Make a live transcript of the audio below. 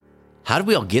How did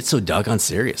we all get so doggone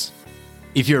serious?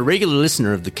 If you're a regular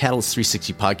listener of the Catalyst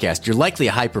 360 podcast, you're likely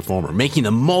a high performer, making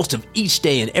the most of each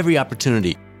day and every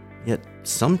opportunity. Yet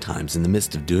sometimes in the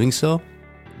midst of doing so,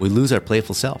 we lose our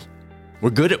playful self. We're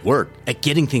good at work, at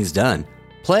getting things done.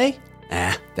 Play?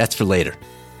 That's for later.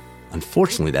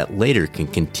 Unfortunately, that later can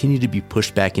continue to be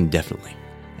pushed back indefinitely,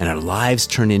 and our lives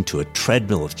turn into a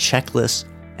treadmill of checklists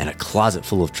and a closet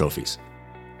full of trophies.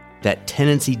 That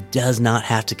tendency does not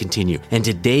have to continue, and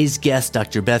today's guest,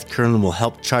 Dr. Beth Kurland, will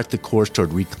help chart the course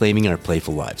toward reclaiming our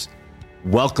playful lives.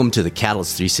 Welcome to the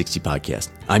Catalyst 360 podcast.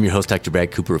 I'm your host, Dr. Brad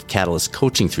Cooper of Catalyst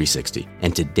Coaching 360,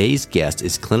 and today's guest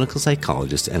is clinical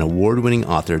psychologist and award-winning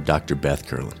author, Dr. Beth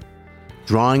Kurland.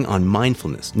 Drawing on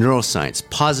mindfulness, neuroscience,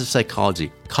 positive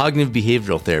psychology, cognitive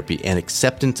behavioral therapy, and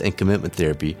acceptance and commitment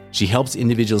therapy, she helps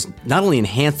individuals not only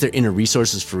enhance their inner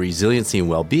resources for resiliency and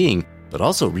well-being, but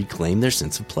also reclaim their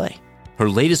sense of play. Her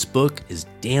latest book is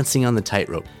Dancing on the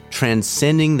Tightrope,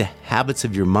 Transcending the Habits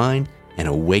of Your Mind and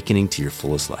Awakening to Your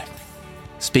Fullest Life.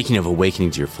 Speaking of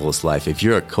awakening to your fullest life, if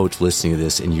you're a coach listening to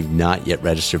this and you've not yet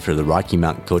registered for the Rocky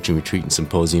Mountain Coaching Retreat and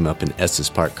Symposium up in Estes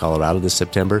Park, Colorado this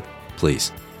September,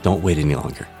 please don't wait any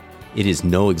longer. It is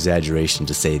no exaggeration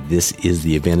to say this is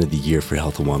the event of the year for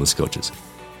health and wellness coaches.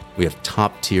 We have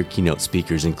top-tier keynote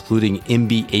speakers, including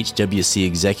MBHWC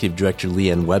Executive Director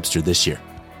Leanne Webster this year.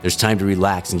 There's time to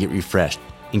relax and get refreshed,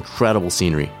 incredible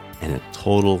scenery, and a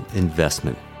total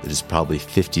investment that is probably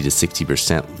 50 to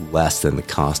 60% less than the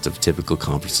cost of typical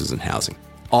conferences and housing.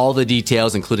 All the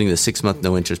details, including the 6-month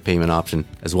no-interest payment option,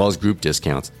 as well as group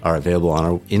discounts, are available on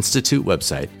our Institute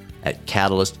website at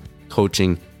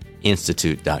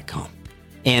catalystcoachinginstitute.com.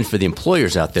 And for the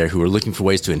employers out there who are looking for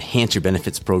ways to enhance your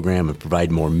benefits program and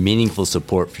provide more meaningful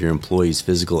support for your employees'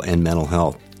 physical and mental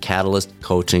health, Catalyst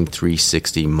Coaching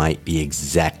 360 might be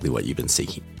exactly what you've been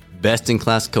seeking.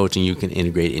 Best-in-class coaching you can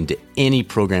integrate into any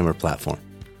program or platform.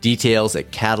 Details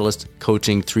at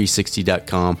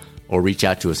catalystcoaching360.com or reach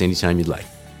out to us anytime you'd like.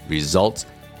 Results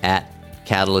at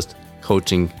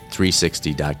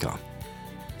catalystcoaching360.com.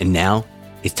 And now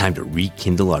it's time to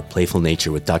rekindle our playful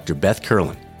nature with Dr. Beth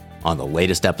Kurland on the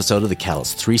latest episode of the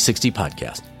Catalyst 360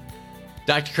 podcast.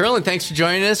 Dr. Kurland, thanks for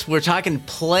joining us. We're talking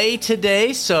play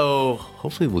today, so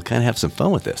hopefully we'll kind of have some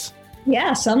fun with this.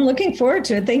 Yes, I'm looking forward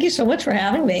to it. Thank you so much for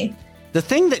having me. The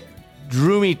thing that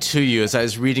drew me to you as I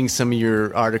was reading some of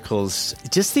your articles,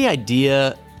 just the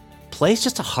idea play is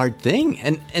just a hard thing.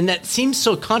 And that seems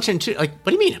so counterintuitive. Like,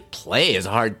 what do you mean play is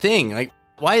a hard thing? Like,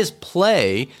 why is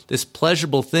play this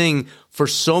pleasurable thing for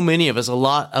so many of us, a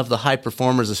lot of the high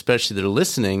performers, especially that are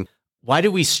listening? Why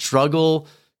do we struggle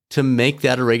to make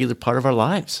that a regular part of our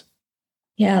lives?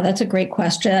 Yeah, that's a great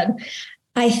question.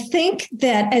 I think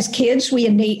that as kids, we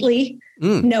innately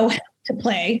know how to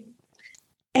play.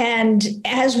 And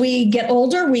as we get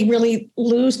older, we really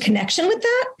lose connection with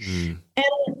that.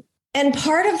 And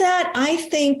part of that, I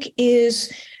think,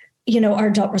 is our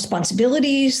adult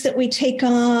responsibilities that we take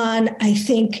on. I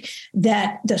think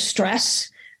that the stress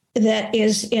that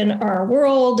is in our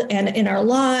world and in our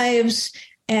lives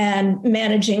and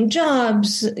managing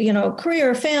jobs,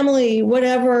 career, family,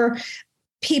 whatever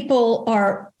people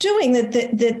are doing,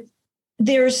 that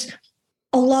there's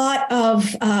a lot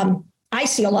of, I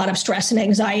see a lot of stress and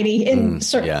anxiety in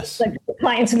certain the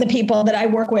clients and the people that I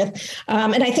work with.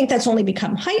 And I think that's only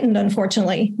become heightened,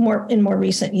 unfortunately, in more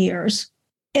recent years.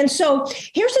 And so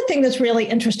here's the thing that's really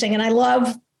interesting, and I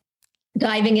love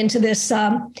diving into this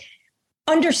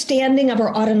understanding of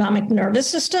our autonomic nervous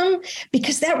system,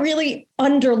 because that really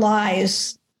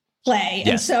underlies play. Yes.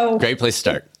 And so great place to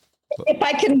start. If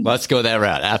I can, let's go that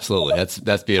route. Absolutely.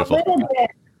 That's beautiful. A little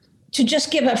bit to just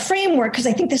give a framework, because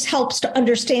I think this helps to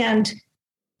understand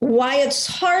why it's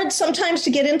hard sometimes to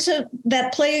get into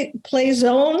that play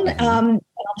zone. I'll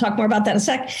talk more about that in a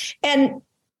sec.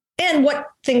 And what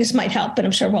things might help, and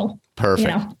I'm sure we'll.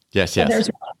 Perfect. Yes.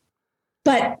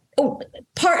 But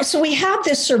so we have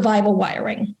this survival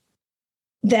wiring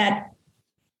that,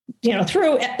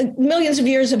 through millions of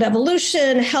years of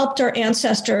evolution, helped our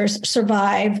ancestors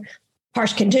survive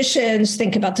harsh conditions.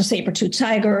 Think about the saber-toothed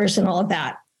tigers and all of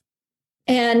that.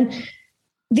 And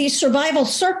these survival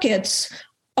circuits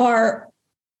are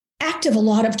active a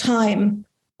lot of time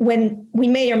when we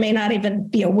may or may not even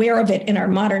be aware of it in our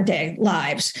modern day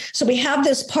lives. So we have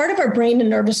this part of our brain and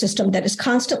nervous system that is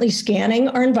constantly scanning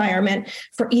our environment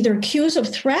for either cues of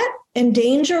threat and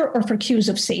danger or for cues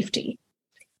of safety.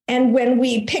 And when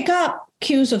we pick up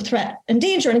cues of threat and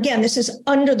danger, and again, this is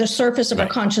under the surface of our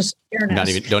conscious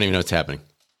awareness. Don't even know what's happening.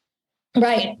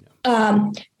 Right.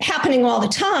 Happening all the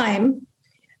time,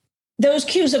 those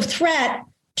cues of threat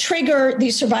trigger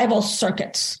these survival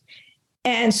circuits.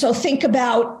 And so think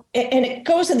about and it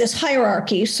goes in this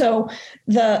hierarchy. So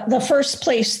the first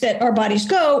place that our bodies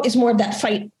go is more of that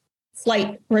fight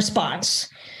flight response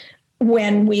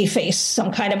when we face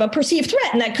some kind of a perceived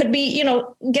threat. And that could be,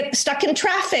 get stuck in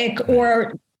traffic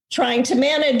or trying to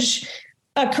manage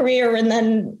a career and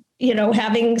then,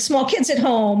 having small kids at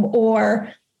home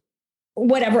or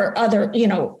whatever other,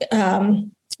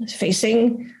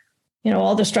 facing,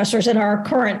 all the stressors in our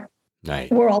current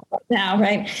world now,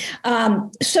 right?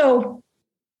 So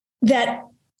that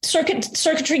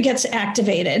circuitry gets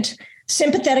activated,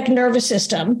 sympathetic nervous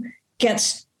system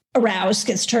gets aroused,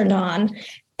 gets turned on,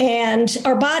 and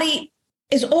our body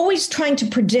is always trying to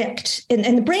predict,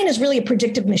 and the brain is really a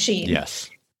predictive machine. Yes.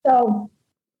 So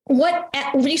what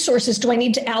resources do I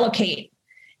need to allocate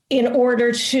in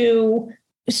order to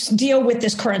deal with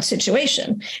this current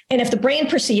situation? And if the brain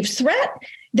perceives threat,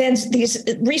 then these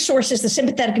resources, the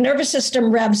sympathetic nervous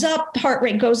system revs up, heart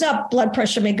rate goes up, blood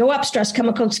pressure may go up, stress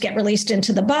chemicals get released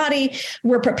into the body.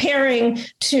 We're preparing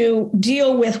to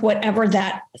deal with whatever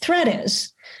that threat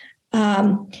is.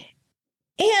 And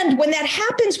when that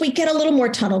happens, we get a little more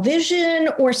tunnel vision,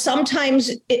 or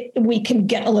sometimes we can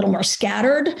get a little more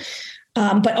scattered.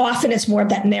 But often it's more of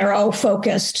that narrow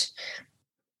focused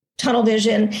tunnel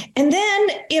vision. And then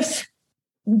if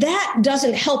that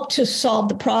doesn't help to solve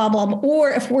the problem,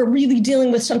 or if we're really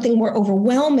dealing with something more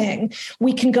overwhelming,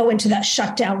 we can go into that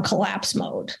shutdown collapse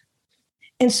mode.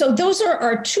 And so those are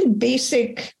our two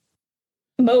basic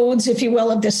modes, if you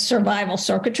will, of this survival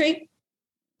circuitry.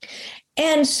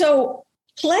 And so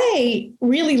play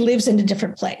really lives in a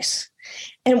different place.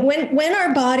 And when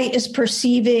our body is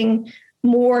perceiving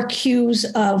more cues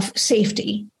of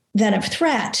safety than of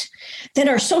threat, then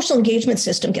our social engagement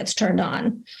system gets turned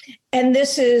on. And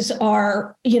this is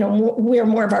our, where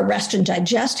more of our rest and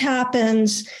digest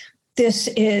happens. This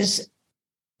is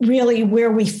really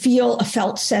where we feel a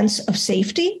felt sense of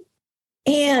safety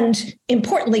and,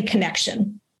 importantly,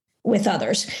 connection with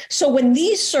others. So when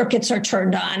these circuits are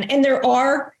turned on, and there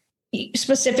are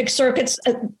specific circuits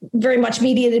very much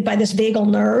mediated by this vagal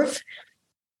nerve,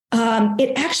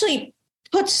 it actually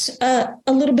puts a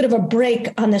little bit of a brake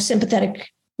on the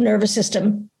sympathetic nervous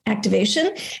system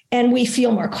activation, and we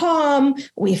feel more calm,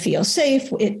 we feel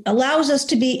safe, it allows us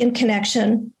to be in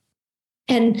connection.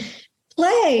 And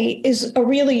play is a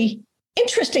really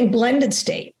interesting blended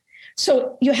state.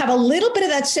 So you have a little bit of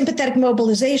that sympathetic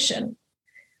mobilization,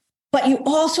 but you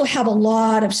also have a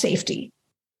lot of safety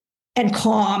and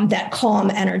calm, that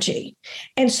calm energy.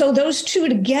 And so those two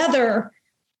together,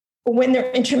 when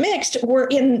they're intermixed, we're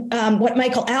in what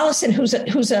Michael Allison, who's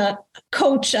a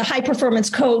coach, a high performance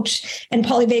coach and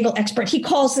polyvagal expert, he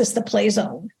calls this the play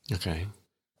zone. Okay.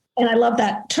 And I love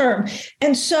that term.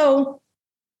 And so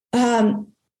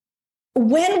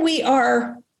when we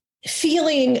are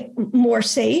feeling more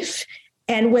safe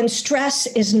and when stress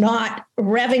is not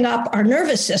revving up our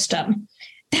nervous system,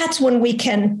 that's when we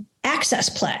can access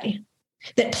play.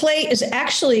 That play is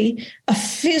actually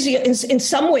in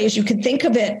some ways you can think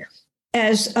of it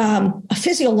as a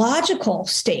physiological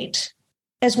state,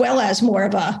 as well as more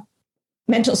of a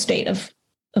mental state of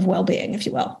well-being, if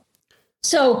you will.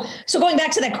 So going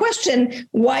back to that question,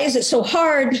 why is it so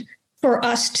hard for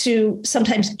us to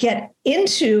sometimes get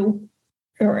into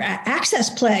or access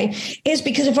play, is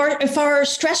because if our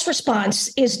stress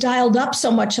response is dialed up so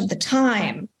much of the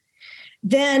time,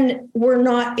 then we're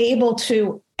not able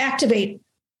to activate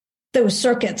those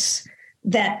circuits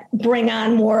that bring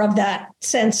on more of that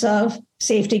sense of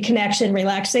safety, connection,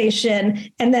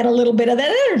 relaxation, and then a little bit of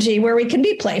that energy where we can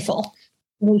be playful.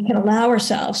 We can allow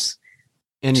ourselves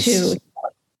to.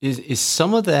 Is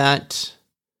some of that...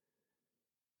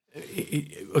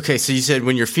 Okay, so you said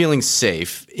when you're feeling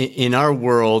safe, in our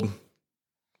world,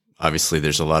 obviously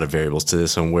there's a lot of variables to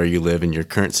this on where you live and your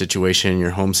current situation,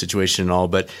 your home situation and all,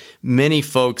 but many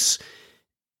folks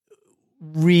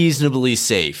reasonably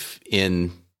safe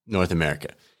in North America.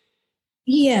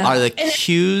 Yeah. Are the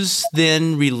cues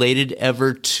then related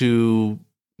ever to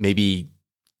maybe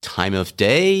time of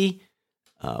day,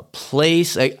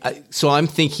 place? So I'm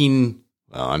thinking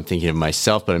of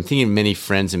myself, but I'm thinking of many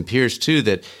friends and peers too,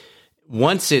 that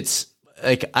once it's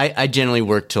like, I generally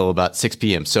work till about 6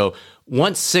 p.m. So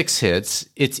once 6 hits,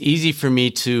 it's easy for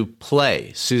me to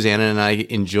play. Susanna and I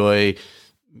enjoy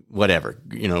whatever,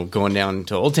 going down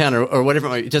to Old Town or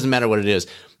whatever. It doesn't matter what it is.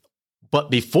 But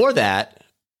before that,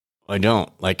 I don't.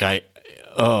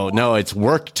 It's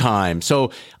work time.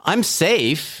 So I'm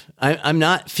safe. I'm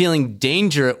not feeling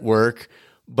danger at work,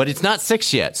 but it's not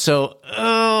 6 yet. So,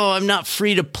 I'm not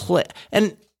free to play.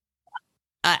 And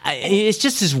it's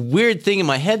just this weird thing in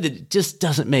my head that just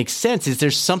doesn't make sense. Is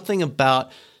there something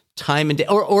about time and day,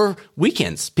 or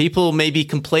weekends. People maybe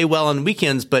can play well on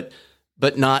weekends, but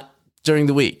not during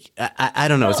the week. I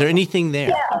don't know. Is there anything there?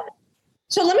 Yeah.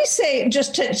 So let me say,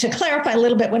 just to clarify a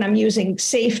little bit, when I'm using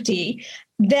safety,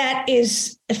 that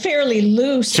is fairly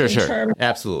loose in terms.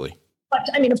 Absolutely. But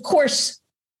I mean, of course,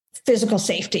 physical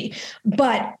safety,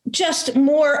 but just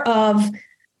more of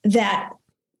that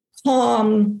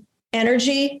calm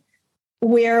energy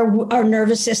where our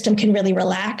nervous system can really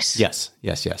relax. Yes.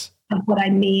 That's what I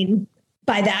mean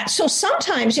by that. So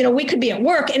sometimes, we could be at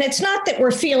work and it's not that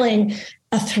we're feeling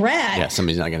a threat. Yeah,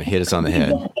 somebody's not going to hit us on the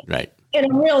head. Right. In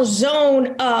a real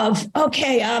zone of,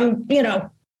 okay, I'm,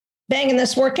 banging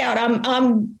this workout.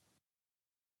 I'm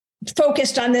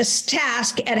focused on this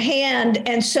task at hand.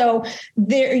 And so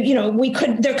there,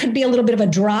 there could be a little bit of a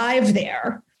drive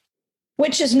there,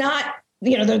 which is not,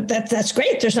 that's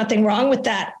great. There's nothing wrong with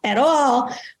that at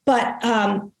all. But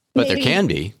there can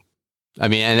be. I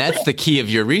mean, and that's the key of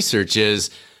your research is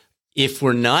if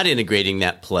we're not integrating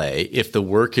that play, if the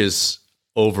work is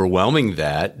overwhelming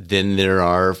that, then there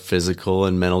are physical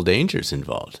and mental dangers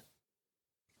involved.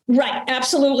 Right.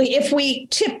 Absolutely. If we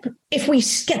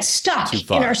get stuck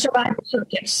in our survival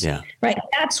circuits, right,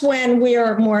 that's when we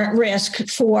are more at risk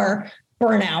for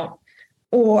burnout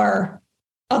or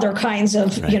other kinds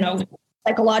of,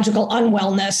 psychological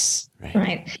unwellness.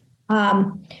 Right.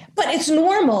 But it's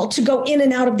normal to go in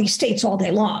and out of these states all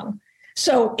day long.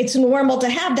 So it's normal to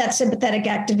have that sympathetic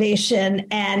activation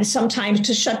and sometimes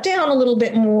to shut down a little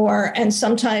bit more and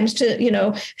sometimes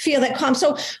to, feel that calm.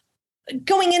 So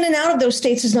going in and out of those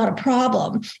states is not a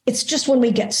problem. It's just when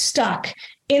we get stuck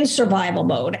in survival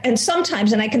mode. And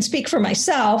sometimes, and I can speak for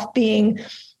myself, being,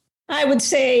 I would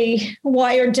say,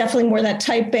 wired definitely more that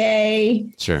type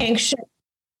A, anxious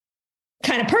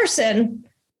kind of person,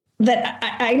 that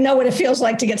I know what it feels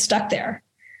like to get stuck there.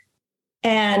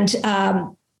 And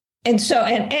so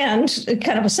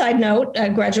kind of a side note, a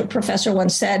graduate professor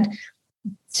once said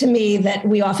to me that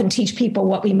we often teach people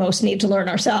what we most need to learn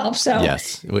ourselves. So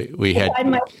yes, we had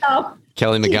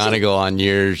Kelly McGonigal on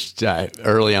years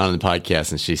early on in the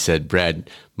podcast, and she said,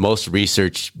 Brad, most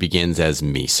research begins as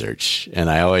me search. And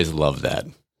I always love that.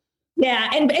 Yeah.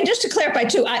 And just to clarify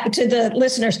too, to the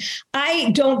listeners,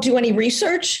 I don't do any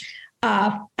research.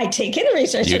 I take in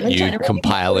research. You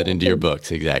compile it into your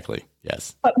books. Exactly.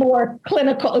 Yes. But more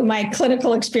my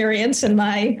clinical experience and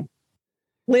my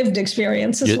lived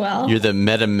experience as well. You're the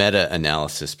meta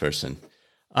analysis person.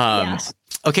 Yes.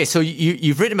 Okay. So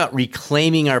you've written about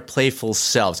reclaiming our playful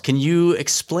selves. Can you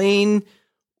explain,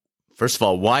 first of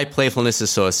all, why playfulness is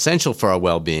so essential for our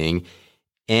well-being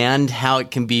and how it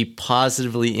can be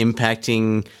positively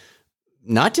impacting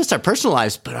not just our personal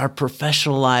lives, but our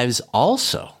professional lives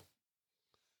also?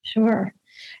 Sure.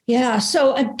 Yeah.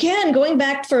 So again, going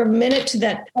back for a minute to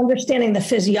that understanding the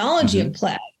physiology of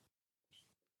play,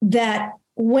 that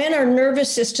when our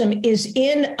nervous system is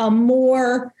in a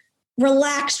more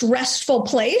relaxed, restful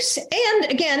place,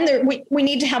 and again, we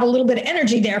need to have a little bit of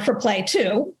energy there for play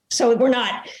too. So we're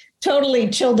not totally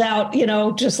chilled out,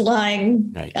 just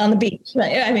lying on the beach.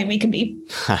 Right? I mean, we can be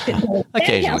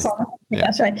occasionally.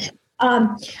 That's right.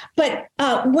 But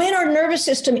when our nervous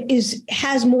system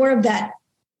has more of that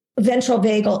ventral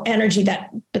vagal energy,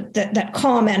 that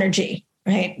calm energy,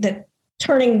 right? That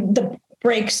putting the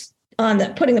brakes on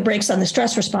the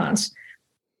stress response,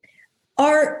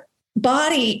 our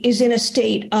body is in a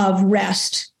state of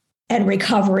rest and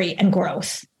recovery and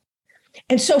growth.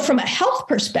 And so from a health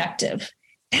perspective,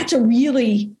 that's a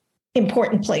really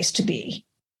important place to be,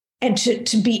 and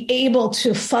to be able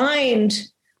to find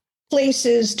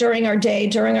places during our day,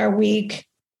 during our week,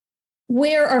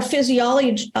 where our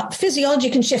physiology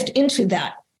can shift into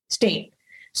that state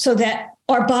so that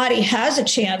our body has a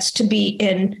chance to be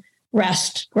in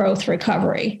rest, growth,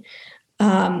 recovery.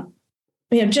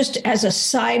 Just as a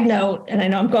side note, and I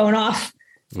know I'm going off.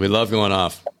 We love going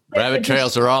off. Rabbit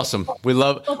trails are awesome.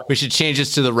 We should change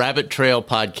this to the Rabbit Trail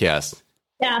podcast.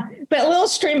 Yeah, but a little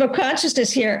stream of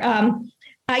consciousness here.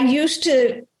 I used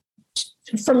to,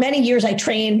 for many years, I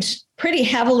trained pretty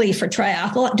heavily for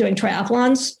doing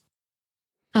triathlons.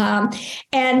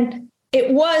 And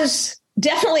it was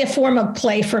definitely a form of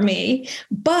play for me,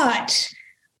 but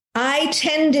I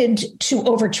tended to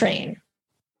overtrain.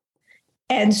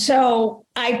 And so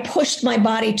I pushed my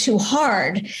body too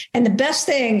hard. And the best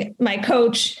thing my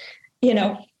coach,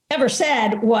 ever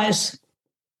said was,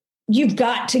 you've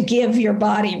got to give your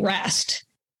body rest.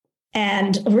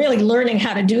 And really learning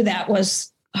how to do that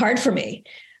was hard for me.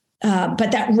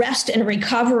 But that rest and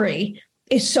recovery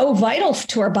is so vital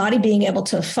to our body being able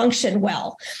to function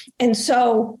well. And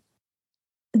so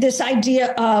this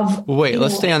idea of... Wait,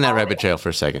 let's stay on that rabbit trail for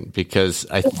a second, because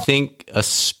I think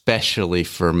especially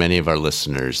for many of our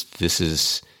listeners,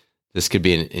 this could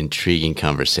be an intriguing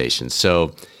conversation.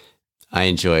 So I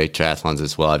enjoy triathlons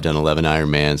as well. I've done 11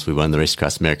 Ironmans. We won the Race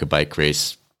Across America bike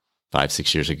race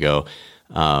 5-6 years ago.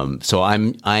 So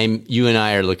you and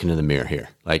I are looking in the mirror here,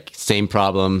 like same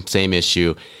problem, same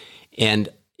issue. And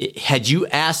had you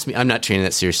asked me, I'm not training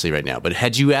that seriously right now, but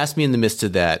had you asked me in the midst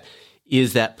of that,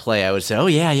 is that play? I would say, oh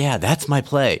yeah, that's my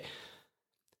play.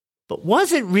 But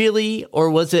was it really, or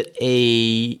was it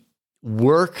a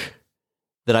work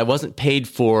that I wasn't paid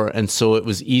for, and so it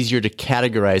was easier to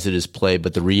categorize it as play?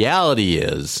 But the reality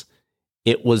is,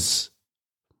 it was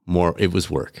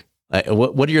work.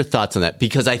 What are your thoughts on that?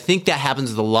 Because I think that happens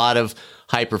with a lot of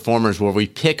high performers, where we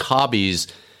pick hobbies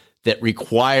that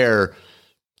require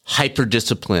hyper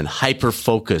discipline, hyper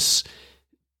focus,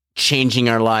 changing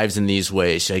our lives in these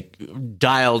ways, like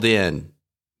dialed in.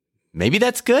 Maybe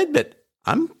that's good, but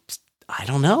I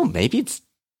don't know. Maybe it's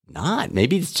not.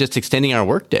 Maybe it's just extending our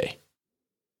workday.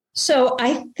 So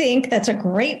I think that's a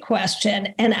great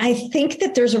question. And I think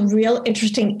that there's a real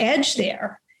interesting edge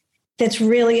there that's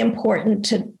really important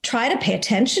to try to pay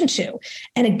attention to.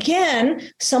 And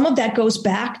again, some of that goes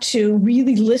back to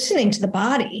really listening to the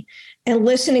body and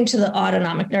listening to the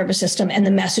autonomic nervous system and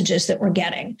the messages that we're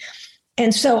getting.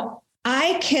 And so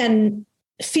I can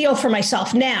feel for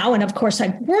myself now, and of course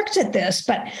I've worked at this,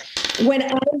 but when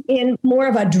I'm in more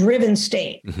of a driven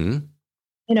state, mm-hmm.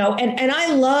 And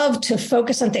I love to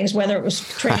focus on things, whether it was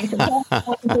training for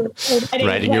or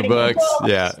writing your books.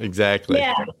 Yeah, exactly.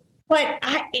 Yeah. But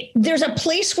there's a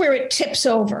place where it tips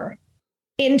over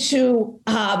into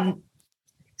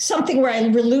something where I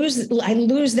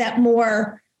lose that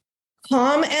more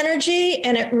calm energy,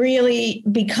 and it really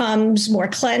becomes more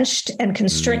clenched and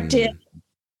constricted,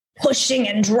 pushing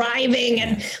and driving,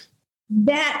 and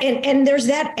that, and there's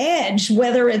that edge,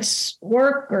 whether it's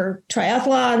work or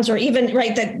triathlons or even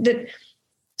that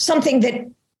something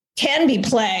that can be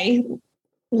play,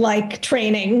 like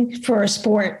training for a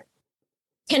sport,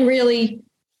 can really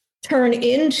turn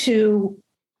into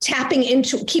tapping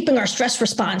into keeping our stress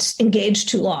response engaged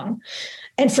too long.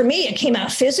 And for me, it came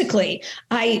out physically.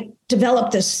 I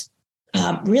developed this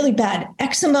really bad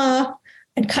eczema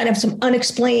and kind of some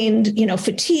unexplained,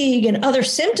 fatigue and other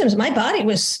symptoms. My body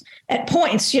was at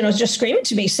points, just screaming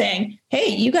to me saying, hey,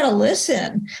 you got to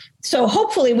listen. So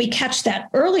hopefully we catch that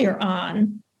earlier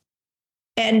on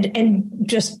and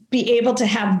just be able to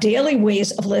have daily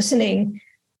ways of listening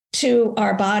to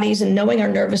our bodies and knowing our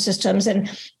nervous systems and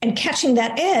catching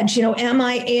that edge. Am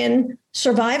I in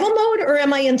survival mode or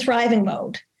am I in thriving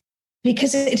mode?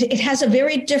 Because it has a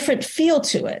very different feel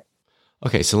to it.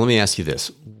 Okay, so let me ask you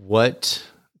this.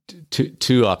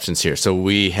 Two options here. So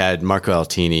we had Marco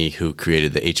Altini, who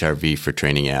created the HRV for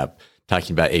Training app,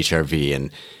 talking about HRV.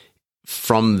 And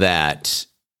from that,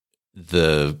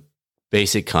 the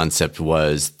basic concept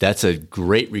was that's a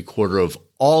great recorder of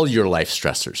all your life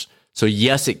stressors. So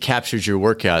yes, it captures your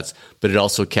workouts, but it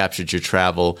also captures your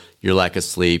travel, your lack of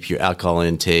sleep, your alcohol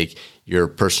intake, your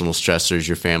personal stressors,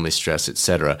 your family stress,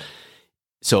 etc.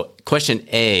 So question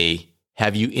A,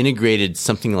 have you integrated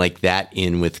something like that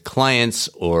in with clients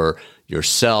or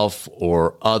yourself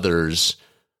or others?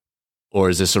 Or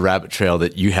is this a rabbit trail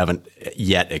that you haven't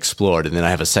yet explored? And then I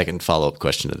have a second follow-up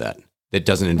question to that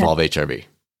doesn't involve HRV.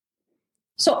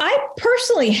 So I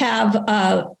personally have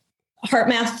a heart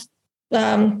math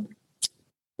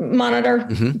monitor,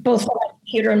 both on my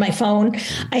computer and my phone.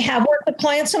 I have worked with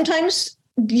clients sometimes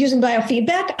using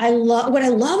biofeedback. What I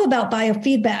love about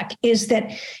biofeedback is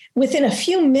that within a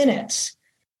few minutes,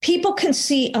 people can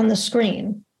see on the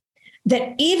screen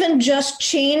that even just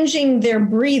changing their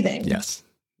breathing. Yes.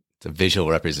 It's a visual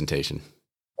representation.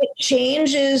 It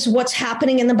changes what's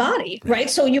happening in the body, right?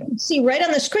 So you can see right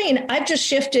on the screen, I've just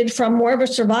shifted from more of a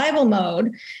survival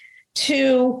mode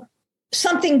to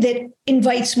something that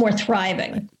invites more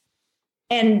thriving. Right.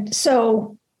 And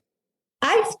so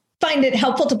I find it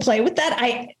helpful to play with that.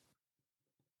 I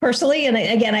personally, and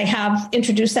again, I have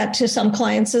introduced that to some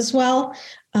clients as well.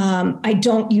 I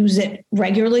don't use it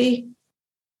regularly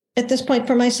at this point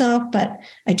for myself, but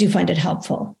I do find it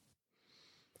helpful.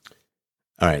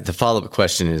 All right. The follow-up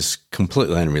question is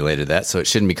completely unrelated to that. So it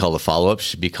shouldn't be called a follow-up. It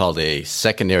should be called a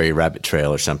secondary rabbit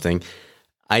trail or something.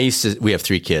 We have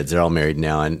 3 kids. They're all married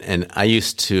now. And I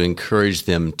used to encourage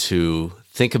them to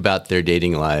think about their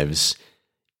dating lives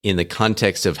in the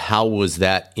context of how was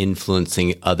that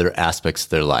influencing other aspects of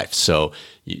their life. So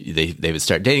they would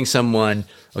start dating someone.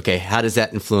 Okay, how does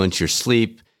that influence your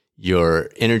sleep, your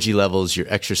energy levels, your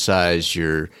exercise,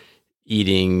 your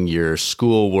eating, your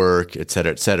schoolwork, et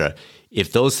cetera, et cetera?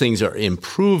 if those things are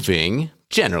improving,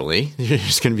 generally,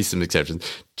 there's going to be some exceptions,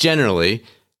 generally,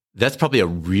 that's probably a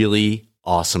really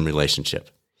awesome relationship.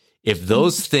 If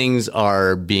those things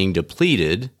are being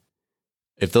depleted,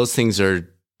 if those things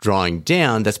are drawing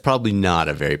down, that's probably not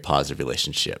a very positive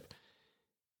relationship.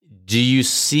 Do you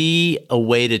see a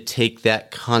way to take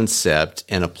that concept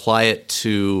and apply it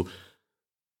to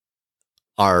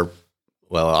our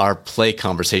play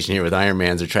conversation here with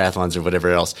Ironmans or triathlons or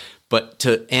whatever else, but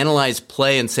to analyze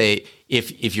play and say,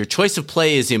 if your choice of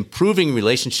play is improving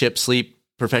relationship, sleep,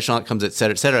 professional outcomes, et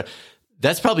cetera,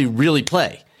 that's probably really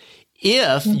play.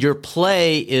 If your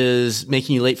play is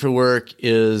making you late for work,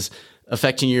 is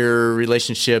affecting your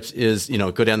relationships, is,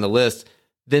 go down the list,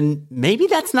 then maybe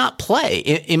that's not play.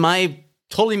 Am I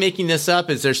totally making this up?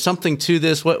 Is there something to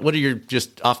this? What are your,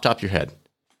 just off the top of your head?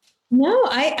 No,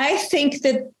 I think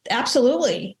that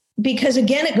absolutely. Because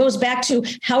again, it goes back to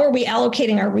how are we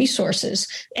allocating our resources?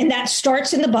 And that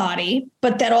starts in the body,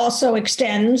 but that also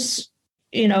extends,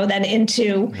 then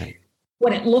into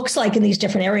what it looks like in these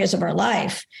different areas of our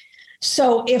life.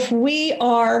 So if we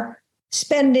are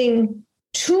spending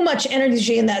too much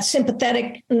energy in that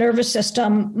sympathetic nervous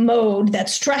system mode, that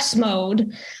stress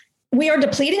mode, we are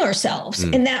depleting ourselves,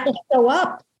 and that will show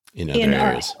up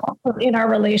in our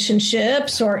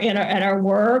relationships or in our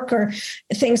work or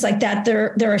things like that.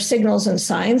 There are signals and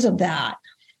signs of that.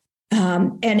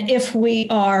 And if we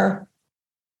are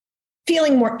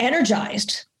feeling more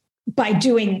energized by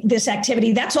doing this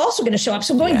activity, that's also going to show up.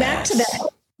 So going back to that,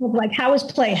 like, how is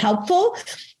play helpful?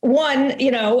 One,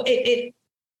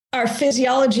 our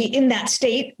physiology in that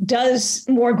state does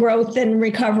more growth and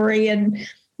recovery and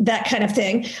that kind of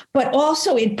thing. But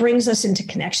also it brings us into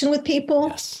connection with people.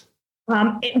 Yes.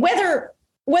 Whether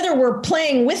we're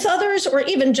playing with others or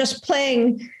even just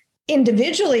playing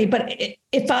individually, but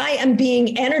if I am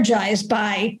being energized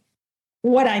by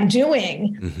what I'm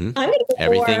doing, I'm going to be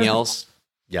everything else.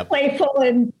 Yep.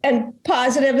 Playful and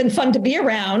positive and fun to be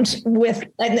around with,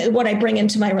 and what I bring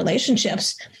into my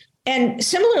relationships. And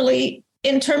similarly,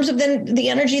 in terms of then the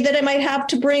energy that I might have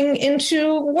to bring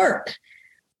into work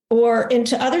or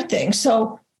into other things.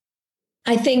 So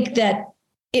I think that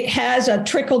it has a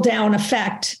trickle down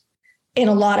effect in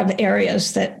a lot of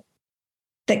areas that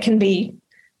can be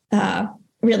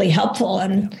really helpful.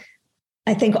 And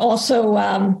I think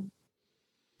also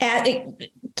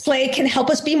play can help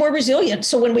us be more resilient.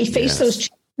 So when we face those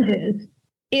challenges,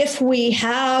 if we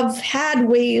have had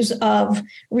ways of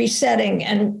resetting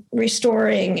and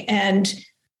restoring and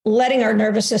letting our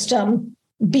nervous system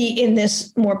be in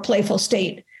this more playful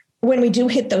state, when we do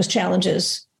hit those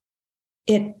challenges,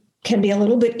 it can be a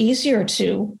little bit easier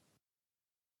to,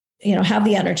 have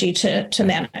the energy to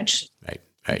manage.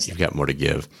 Right. You've got more to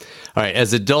give. All right.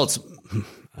 As adults,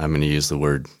 I'm going to use the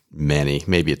word many,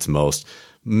 maybe it's most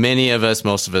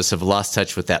of us have lost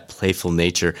touch with that playful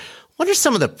nature. What are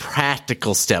some of the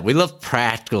practical steps? We love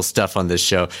practical stuff on this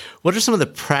show. What are some of the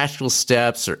practical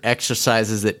steps or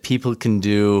exercises that people can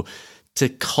do to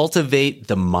cultivate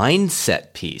the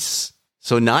mindset piece?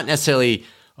 So not necessarily,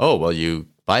 you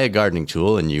buy a gardening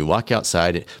tool and you walk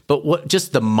outside, but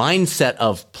just the mindset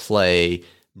of play,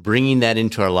 bringing that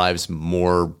into our lives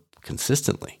more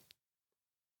consistently.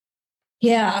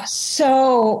 Yeah.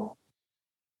 So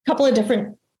a couple of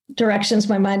different directions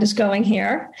my mind is going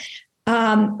here.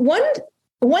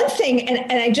 One thing,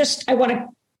 and I want to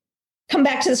come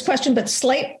back to this question, but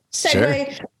slight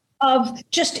segue of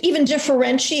just even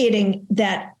differentiating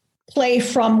that play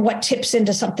from what tips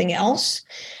into something else,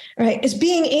 right, is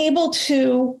being able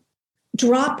to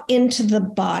drop into the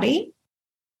body.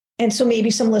 And so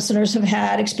maybe some listeners have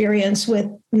had experience with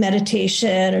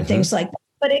meditation or things like that,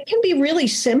 but it can be really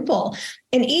simple.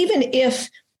 And even if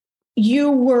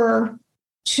you were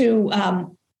to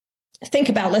think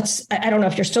about, I don't know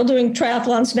if you're still doing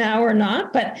triathlons now or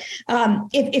not, but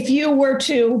if you were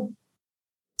to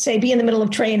say, be in the middle of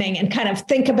training and kind of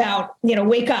think about,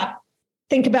 wake up,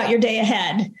 think about your day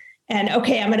ahead and,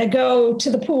 okay, I'm going to go to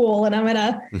the pool and I'm going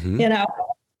to,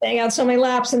 hang out so many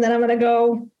laps and then I'm going to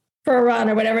go for a run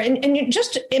or whatever. And you're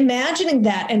just imagining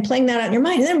that and playing that out in your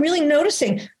mind and then really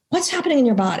noticing what's happening in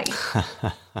your body.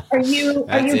 That's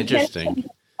interesting.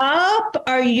 Up?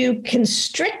 Are you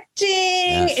constricting?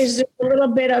 Yes. Is there a little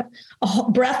bit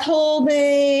of breath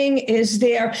holding? Is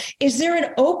there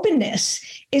an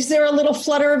openness? Is there a little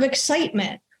flutter of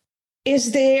excitement?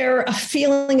 Is there a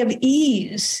feeling of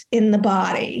ease in the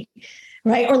body,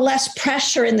 right? Or less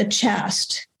pressure in the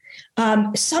chest?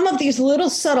 Some of these little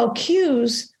subtle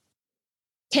cues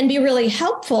can be really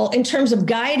helpful in terms of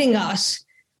guiding us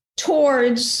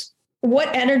towards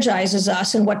what energizes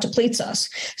us and what depletes us.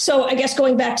 So I guess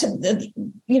going back to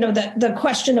the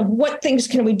question of what things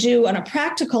can we do on a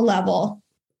practical level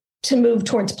to move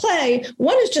towards play,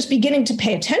 one is just beginning to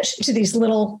pay attention to these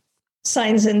little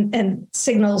signs and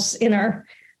signals in our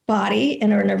body,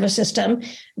 in our nervous system,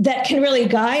 that can really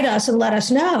guide us and let us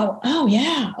know, oh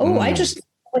yeah,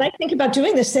 when I think about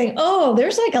doing this thing,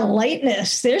 there's like a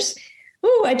lightness,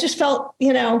 I just felt,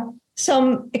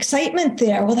 some excitement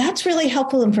there. Well, that's really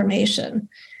helpful information.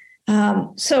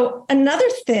 So another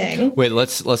thing. Wait,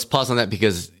 let's pause on that,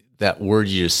 because that word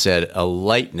you just said, a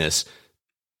lightness,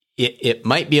 it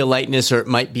might be a lightness or it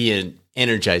might be an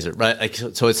energizer, right? Like,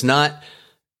 so it's not,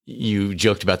 you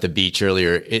joked about the beach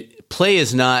earlier. Play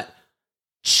is not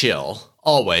chill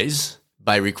always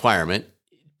by requirement.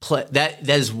 That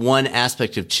is one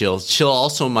aspect of chill. Chill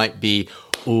also might be,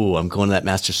 I'm going to that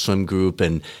master swim group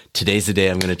and today's the day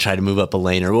I'm going to try to move up a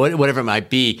lane or whatever it might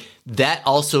be. That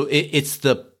also, it's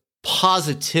the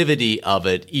positivity of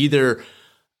it. Either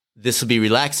this will be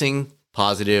relaxing,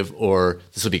 positive, or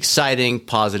this will be exciting,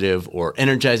 positive, or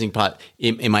energizing.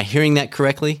 Am I hearing that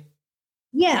correctly?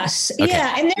 Yes. Okay.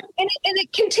 Yeah. And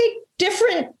it can take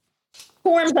different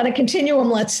forms on a continuum,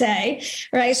 let's say,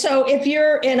 right? So if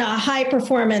you're in a high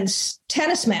performance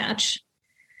tennis match,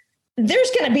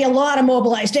 there's going to be a lot of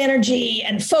mobilized energy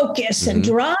and focus and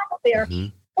drive there.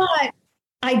 But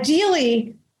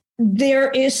ideally, there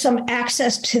is some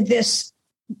access to this,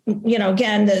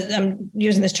 again, I'm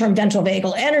using this term ventral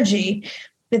vagal energy,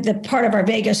 the part of our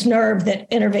vagus nerve that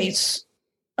innervates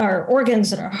our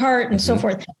organs and our heart and so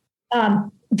forth.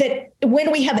 That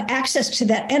when we have access to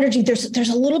that energy, there's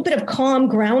a little bit of calm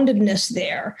groundedness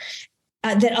there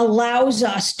that allows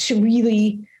us to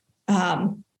really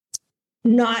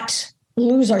not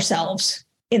lose ourselves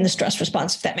in the stress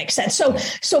response, if that makes sense.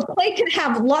 So play can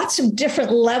have lots of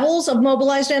different levels of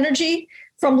mobilized energy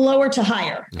from lower to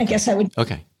higher. Okay. I guess I would.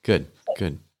 Okay, good.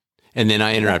 And then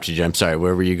I interrupted you. I'm sorry.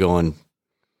 Where were you going?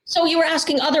 So you were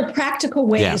asking other practical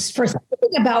ways for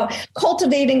thinking about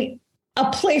cultivating a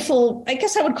playful, I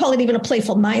guess I would call it even a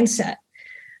playful mindset.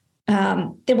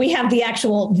 That we have the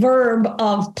actual verb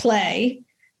of play,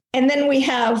 and then we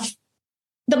have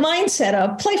the mindset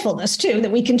of playfulness too,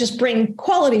 that we can just bring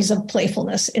qualities of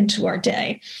playfulness into our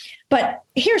day. But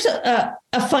here's a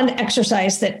fun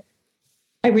exercise that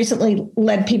I recently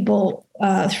led people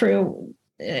through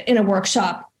in a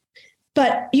workshop.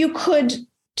 But you could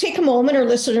take a moment, or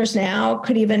listeners now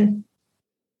could even,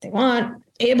 if they want,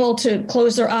 able to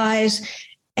close their eyes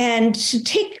and to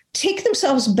take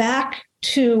themselves back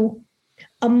to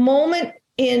a moment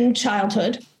in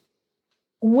childhood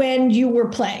when you were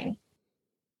playing,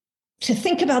 to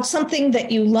think about something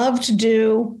that you love to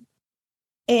do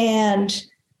and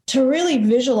to really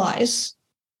visualize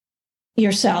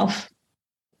yourself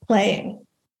playing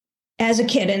as a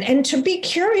kid, and to be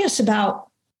curious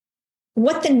about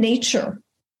what the nature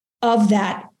of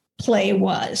that play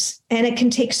was. And it can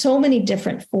take so many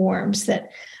different forms that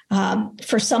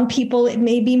for some people, it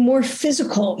may be more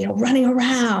physical, running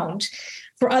around.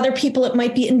 For other people, it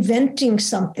might be inventing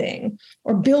something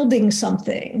or building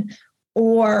something.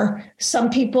 Or some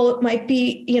people, it might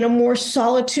be, more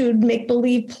solitude,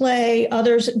 make-believe play,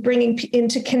 others bringing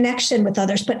into connection with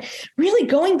others. But really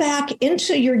going back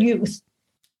into your youth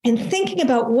and thinking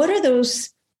about what are those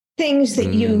things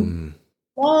that you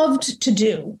loved to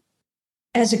do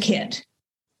as a kid.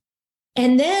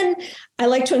 And then I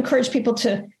like to encourage people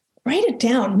to write it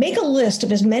down, make a list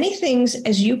of as many things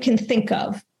as you can think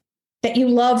of that you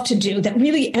love to do, that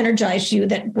really energized you,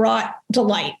 that brought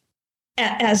delight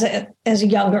as a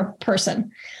younger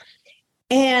person,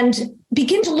 and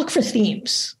begin to look for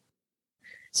themes.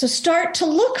 So start to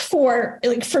look for,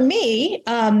 like for me,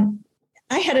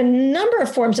 I had a number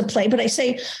of forms of play, but I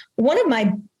say one of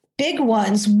my big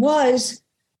ones was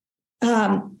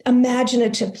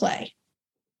imaginative play.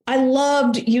 I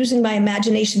loved using my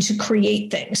imagination to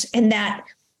create things, and that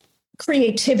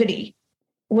creativity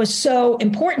was so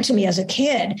important to me as a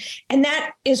kid. And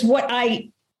that is what I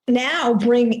now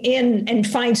bring in and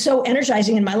find so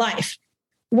energizing in my life,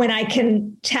 when I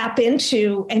can tap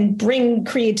into and bring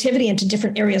creativity into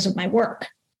different areas of my work.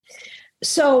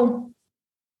 So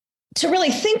to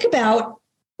really think about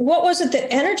what was it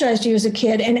that energized you as a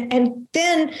kid, and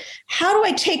then how do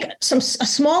I take a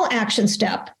small action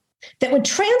step that would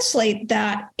translate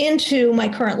that into my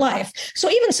current life? So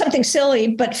even something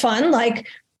silly but fun, like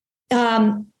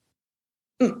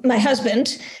my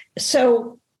husband.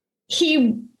 So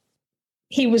he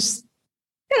was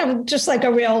kind of just like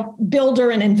a real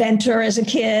builder and inventor as a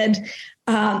kid.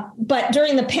 But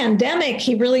during the pandemic,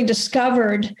 he really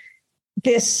discovered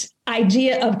this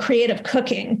idea of creative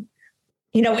cooking,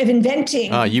 of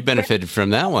inventing. Oh, you benefited from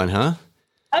that one, huh?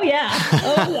 Oh, yeah.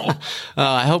 Oh, yeah.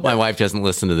 I hope my wife doesn't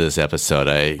listen to this episode.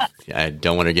 I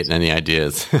don't want her getting any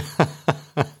ideas.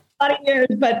 A lot of years,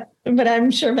 but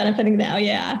I'm sure benefiting now.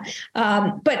 Yeah.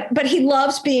 But he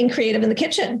loves being creative in the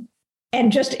kitchen and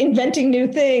just inventing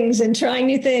new things and trying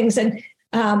new things. And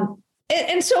so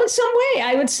in some way,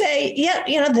 I would say,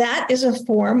 that is a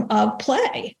form of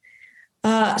play.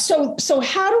 So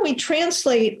how do we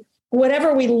translate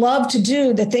whatever we love to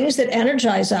do, the things that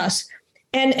energize us?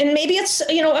 And maybe it's,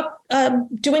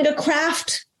 doing a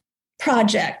craft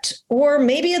project, or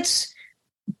maybe it's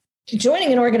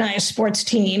joining an organized sports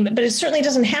team, but it certainly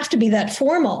doesn't have to be that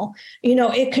formal.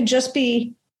 It could just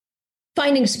be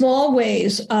finding small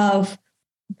ways of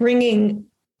bringing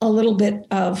a little bit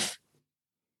of,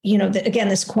 again,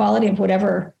 this quality of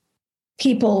whatever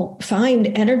people find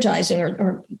energizing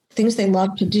or things they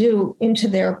love to do into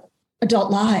their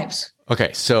adult lives.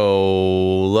 Okay,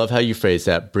 so love how you phrase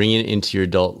that, bringing it into your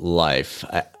adult life.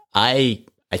 I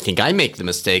think I make the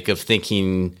mistake of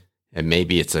thinking, and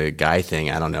maybe it's a guy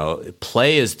thing, I don't know,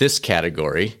 play is this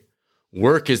category,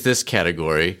 work is this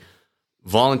category,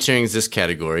 volunteering is this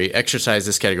category, exercise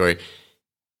this category.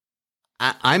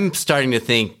 I'm starting to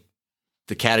think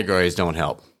the categories don't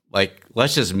help. Like,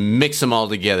 let's just mix them all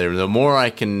together. The more I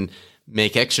can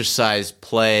make exercise,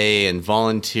 play, and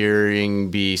volunteering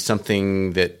be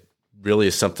something that really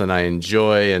is something I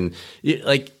enjoy. And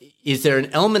is there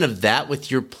an element of that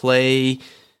with your play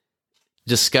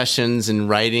discussions and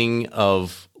writing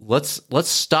of let's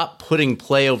stop putting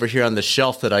play over here on the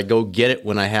shelf that I go get it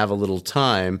when I have a little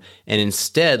time, and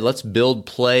instead let's build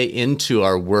play into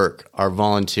our work, our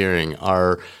volunteering,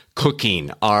 our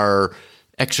cooking, our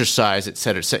exercise, et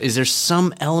cetera. So is there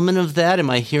some element of that? Am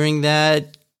I hearing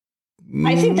that?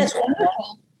 I think that's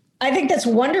wonderful. I think that's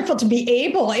wonderful to be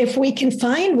able, if we can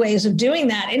find ways of doing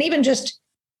that, and even just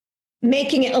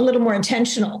making it a little more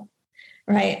intentional,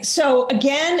 right? So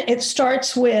again, it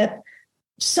starts with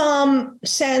some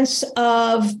sense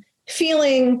of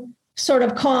feeling sort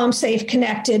of calm, safe,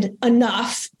 connected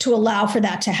enough to allow for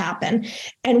that to happen.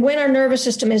 And when our nervous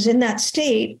system is in that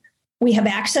state, we have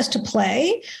access to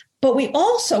play, but we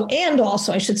also,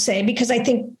 I should say, because I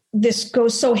think this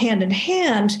goes so hand in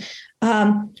hand,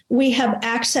 we have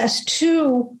access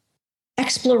to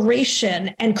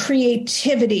exploration and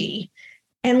creativity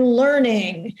and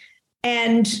learning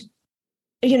and,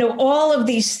 all of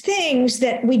these things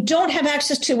that we don't have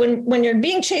access to when you're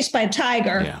being chased by a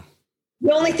tiger. Yeah.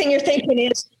 The only thing you're thinking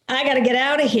is, I got to get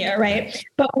out of here, right?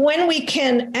 But when we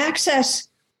can access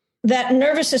that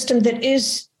nervous system that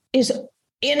is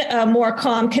in a more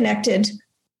calm, connected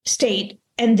state,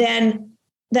 and then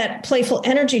that playful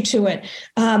energy to it,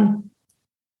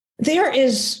 there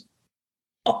is,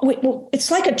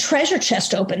 it's like a treasure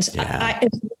chest opens. Yeah.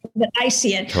 I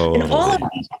see it. Totally. And all of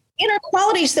these inner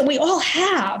qualities that we all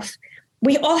have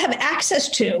access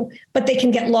to, but they can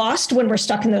get lost when we're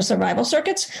stuck in those survival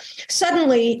circuits,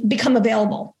 suddenly become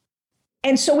available.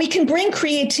 And so we can bring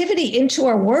creativity into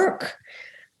our work.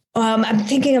 I'm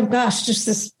thinking of, just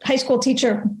this high school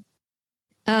teacher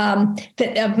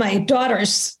that of my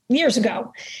daughter's years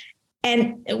ago.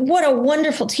 And what a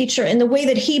wonderful teacher, in the way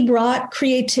that he brought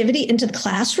creativity into the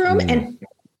classroom. And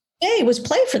it was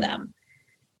play for them,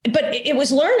 but it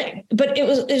was learning, but it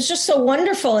was just so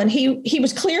wonderful. And he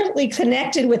was clearly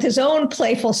connected with his own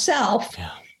playful self in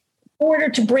order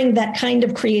to bring that kind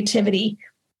of creativity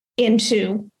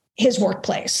into his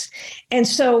workplace. And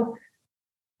so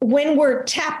when we're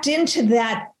tapped into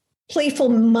that playful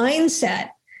mindset,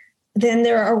 then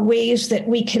there are ways that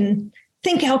we can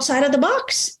think outside of the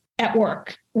box at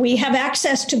work. We have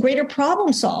access to greater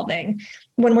problem solving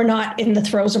when we're not in the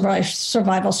throes of our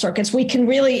survival circuits. We can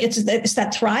really, it's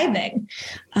that thriving.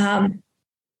 And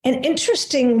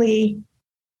interestingly,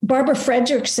 Barbara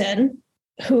Fredrickson,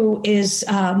 who is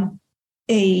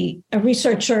a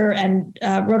researcher and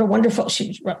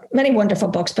she wrote many wonderful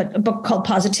books, but a book called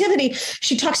Positivity,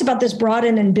 she talks about this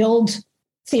broaden and build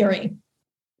theory.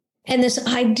 And this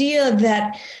idea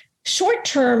that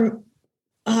short-term,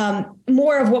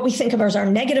 more of what we think of as our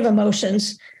negative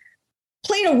emotions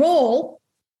played a role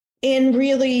in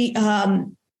really,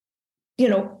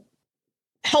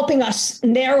 helping us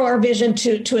narrow our vision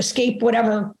to escape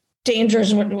whatever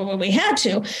dangers we had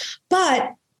to.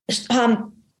 But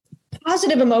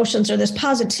positive emotions, or this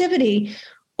positivity,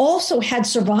 also had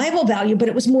survival value, but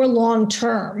it was more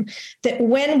long-term, that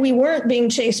when we weren't being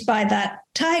chased by that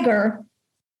tiger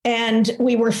and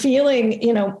we were feeling,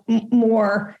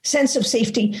 more sense of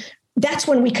safety, that's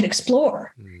when we could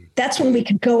explore. That's when we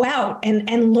could go out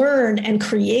and learn and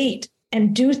create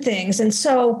and do things. And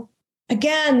so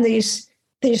again, these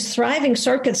these thriving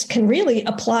circuits can really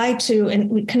apply to, and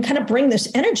we can kind of bring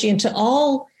this energy into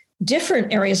all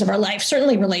different areas of our life,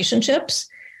 certainly relationships,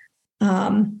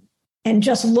 and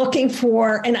just looking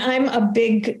for, and I'm a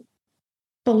big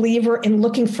believer in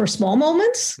looking for small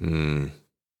moments,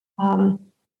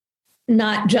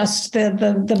 not just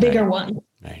the bigger one.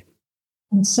 Right.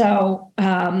 And so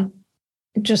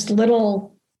just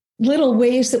little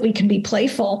ways that we can be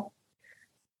playful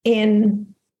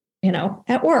in,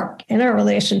 at work, in our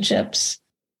relationships,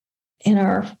 in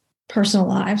our personal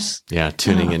lives. Yeah.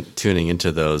 Tuning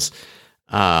into those.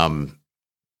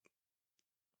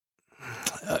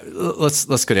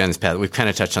 Let's go down this path. We've kind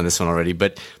of touched on this one already,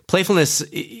 but playfulness,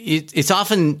 it's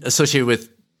often associated with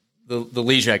the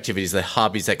leisure activities, the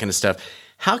hobbies, that kind of stuff.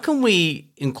 How can we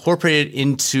incorporate it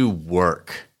into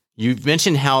work? You've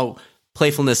mentioned how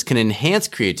playfulness can enhance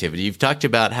creativity. You've talked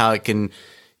about how it can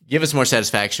give us more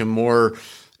satisfaction, more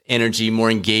energy, more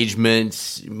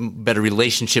engagement, better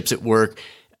relationships at work.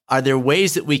 Are there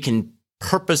ways that we can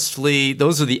purposefully,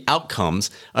 those are the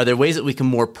outcomes, are there ways that we can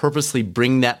more purposely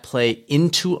bring that play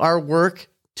into our work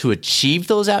to achieve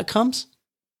those outcomes?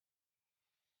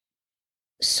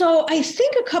 So I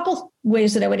think a couple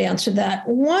ways that I would answer that.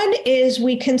 One is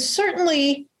we can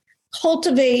certainly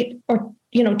cultivate, or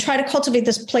try to cultivate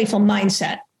this playful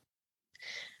mindset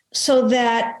so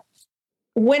that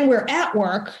when we're at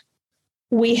work,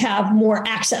 we have more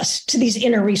access to these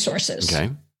inner resources.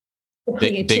 Okay.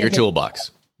 Bigger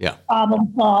toolbox. Yeah.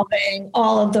 Problem solving,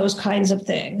 all of those kinds of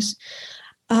things.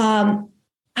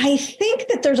 I think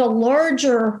that there's a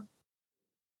larger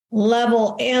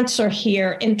level answer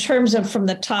here in terms of from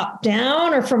the top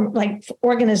down, or from like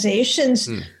organizations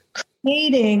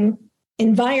creating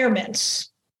environments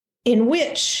in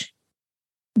which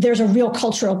there's a real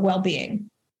culture of well-being.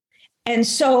 And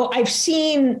so I've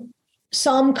seen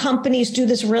some companies do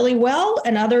this really well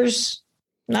and others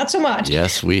not so much.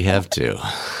 Yes, we have too.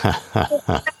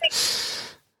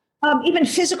 Even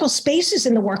physical spaces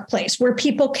in the workplace where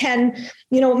people can,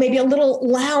 maybe a little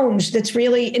lounge that's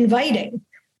really inviting,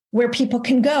 where people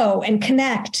can go and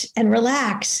connect and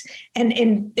relax, and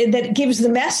that gives the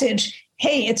message,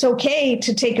 hey, it's okay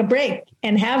to take a break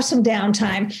and have some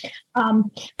downtime.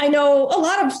 I know a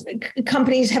lot of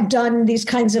companies have done these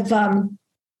kinds of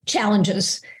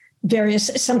challenges,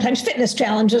 various, sometimes fitness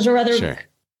challenges or other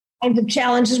kinds of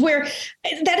challenges, where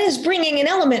that is bringing an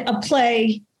element of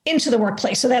play into the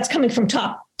workplace. So that's coming from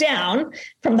top down,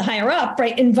 from the higher up,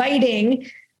 right? Inviting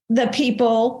the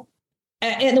people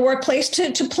in the workplace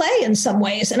to play in some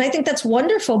ways. And I think that's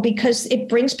wonderful because it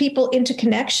brings people into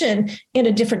connection in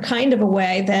a different kind of a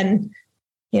way than,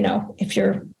 if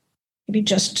you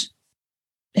just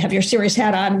have your serious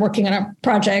hat on working on a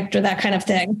project or that kind of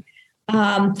thing.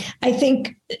 I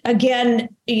think, again,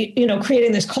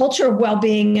 creating this culture of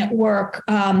well-being at work.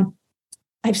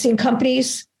 I've seen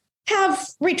companies have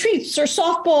retreats or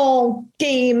softball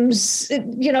games,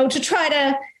 to try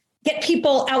to get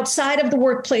people outside of the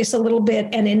workplace a little bit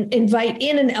and invite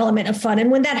in an element of fun. And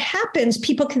when that happens,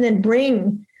 people can then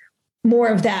bring more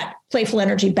of that playful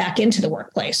energy back into the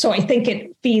workplace. So I think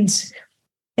it feeds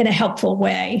in a helpful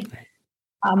way.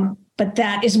 But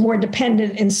that is more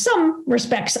dependent in some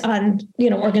respects on,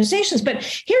 organizations. But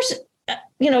here's,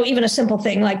 even a simple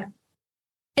thing like,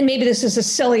 and maybe this is a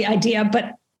silly idea,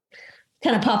 but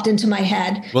kind of popped into my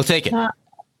head. We'll take it.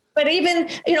 But even,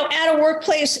 at a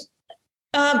workplace,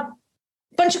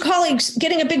 bunch of colleagues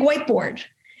getting a big whiteboard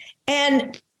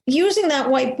and using that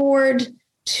whiteboard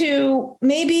to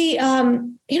maybe,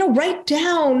 write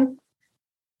down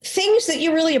things that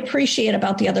you really appreciate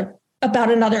about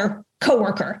another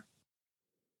coworker.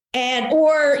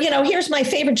 Or here's my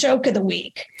favorite joke of the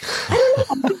week. I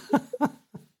don't know.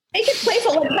 Make it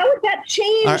playful. Like, how would that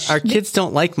change? Our kids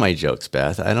don't like my jokes,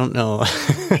 Beth. I don't know.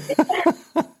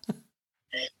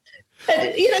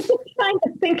 Just trying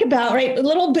to think about, right, a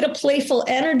little bit of playful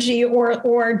energy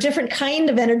or different kind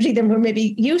of energy than we're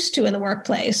maybe used to in the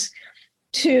workplace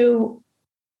to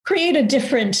create a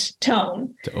different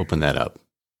tone. To open that up.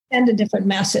 And a different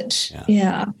message.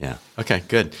 Yeah. Okay,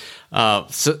 good.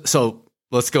 So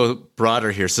let's go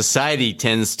broader here. Society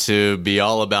tends to be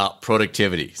all about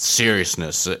productivity,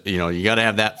 seriousness. You got to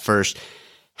have that first.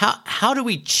 How do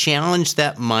we challenge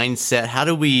that mindset? How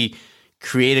do we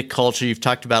create a culture? You've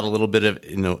talked about a little bit of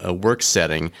a work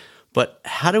setting, but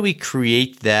how do we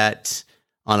create that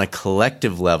on a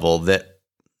collective level that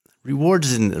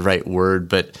rewards isn't the right word,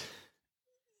 but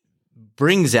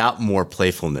brings out more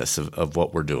playfulness of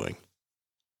what we're doing?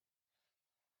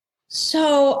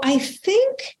 So I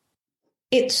think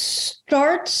it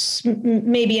starts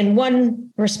maybe in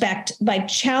one respect by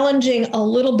challenging a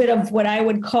little bit of what I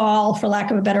would call, for lack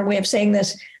of a better way of saying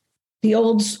this, the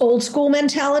old school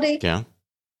mentality. Yeah.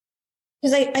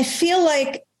 Because I feel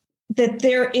like that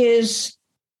there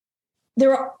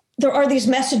are these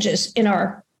messages in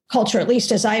our culture, at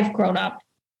least as I've grown up,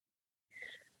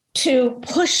 to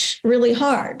push really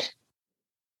hard.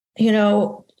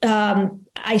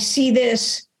 I see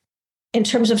this in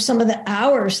terms of some of the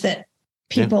hours that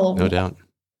people, no doubt,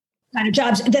 kind of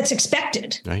jobs that's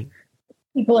expected. Right.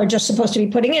 People are just supposed to be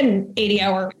putting in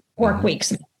 80-hour work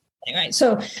weeks. Right.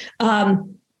 So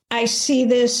I see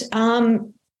this.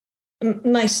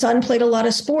 My son played a lot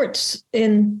of sports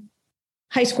in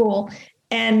high school,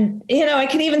 and I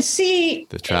can even see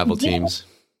the travel teams,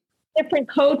 different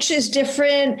coaches,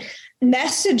 different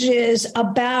messages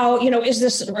about,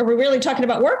 are we really talking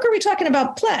about work, or are we talking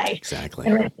about play? Exactly.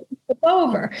 And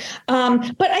over.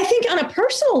 But I think on a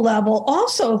personal level,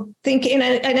 also think, and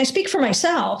I speak for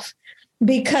myself,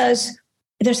 because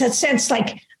there's that sense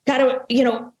like, got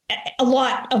to, a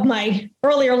lot of my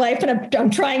earlier life, and I'm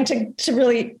trying to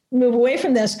really move away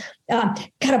from this, got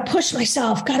to push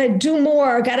myself, got to do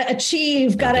more, got to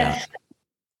achieve, got to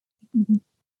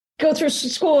go through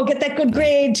school, get that good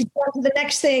grade, to go to the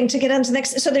next thing, to get on to the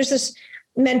next. So there's this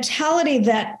mentality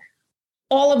that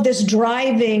all of this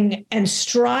driving and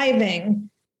striving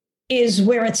is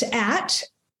where it's at.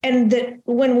 And that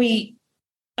when we,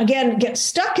 again, get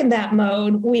stuck in that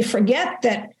mode, we forget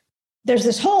that there's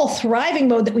this whole thriving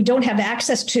mode that we don't have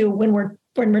access to when we're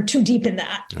too deep in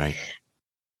that. Right.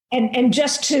 And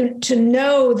just to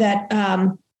know that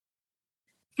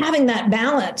having that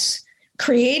balance,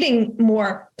 creating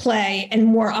more play and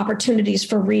more opportunities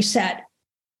for reset,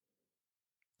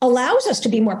 allows us to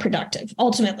be more productive.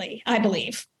 Ultimately, I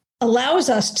believe, allows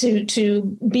us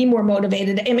to be more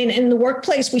motivated. I mean, in the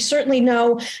workplace, we certainly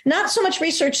know, not so much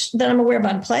research that I'm aware of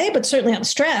on play, but certainly on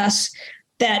stress,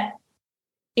 that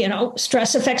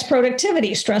stress affects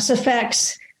productivity, stress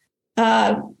affects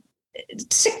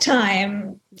sick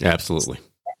time. Absolutely.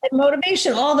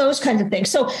 Motivation, all those kinds of things.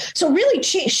 So really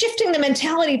shifting the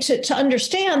mentality to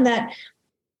understand that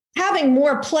having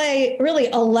more play really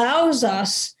allows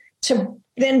us to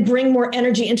then bring more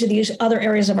energy into these other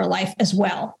areas of our life as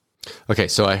well. Okay,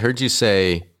 so I heard you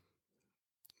say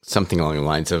something along the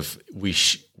lines of we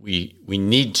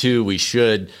need to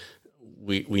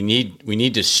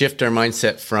shift our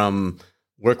mindset from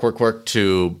work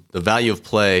to the value of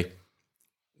play.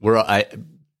 I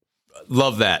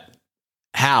love that.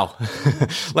 How?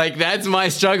 Like, that's my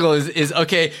struggle is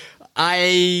okay.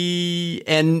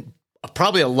 And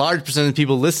probably a large percent of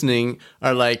people listening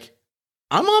are like,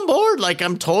 I'm on board. Like,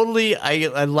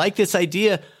 I like this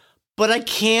idea, but I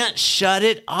can't shut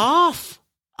it off.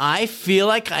 I feel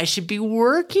like I should be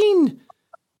working.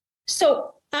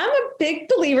 So I'm a big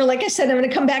believer, like I said, I'm going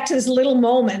to come back to these little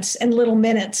moments and little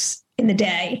minutes in the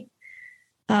day.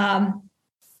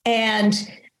 And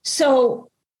so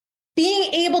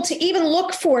being able to even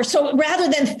look for, so rather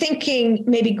than thinking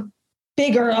maybe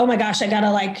bigger, oh my gosh, I got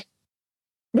to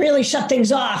really shut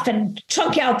things off and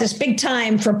chunk out this big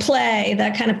time for play,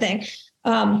 that kind of thing.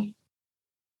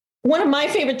 One of my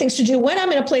favorite things to do when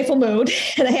I'm in a playful mood,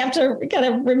 and I have to kind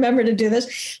of remember to do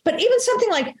this, but even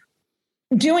something like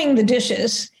doing the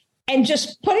dishes and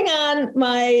just putting on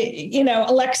my,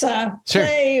 Alexa, sure.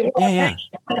 Play, yeah.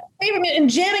 and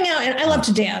jamming out. And I love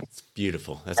to dance. It's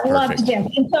beautiful. That's perfect. I love to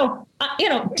dance. And so,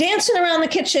 dancing around the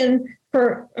kitchen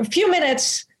for a few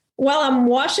minutes while I'm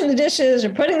washing the dishes or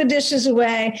putting the dishes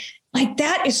away, like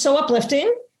that is so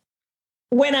uplifting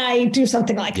when I do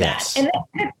something like that. And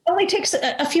it only takes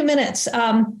a few minutes.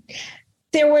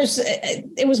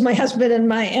 It was my husband and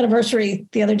my anniversary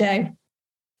the other day.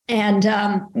 And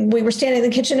we were standing in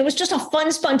the kitchen. It was just a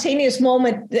fun, spontaneous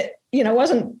moment that,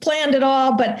 wasn't planned at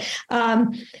all, but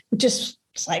just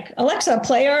it's like, Alexa,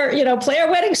 play our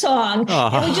wedding song.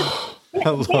 And we just, I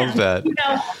love that.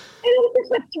 It was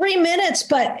just like 3 minutes,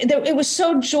 but it was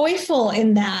so joyful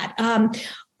in that.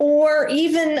 Or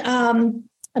even,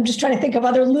 I'm just trying to think of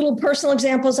other little personal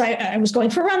examples. I was going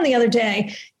for a run the other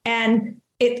day, and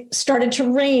it started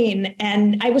to rain,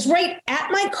 and I was right at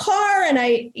my car, and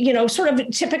I, sort of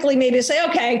typically maybe say,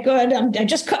 okay, good. I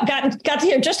just got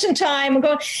here just in time. I'm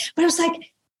going, but I was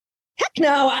like, heck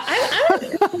no,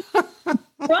 I'm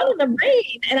run in the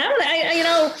rain. And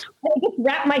I just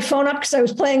wrapped my phone up because I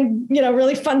was playing,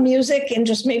 really fun music, and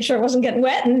just made sure it wasn't getting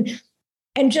wet,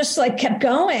 and just kept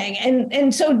going.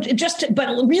 And so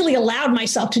but really allowed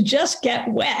myself to just get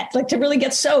wet, to really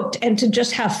get soaked and to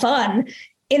just have fun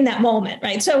in that moment.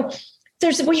 Right. So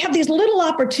we have these little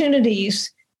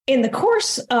opportunities in the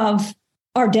course of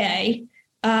our day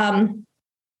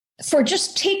for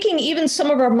just taking even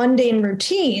some of our mundane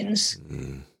routines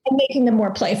and making them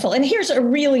more playful. And here's a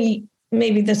really,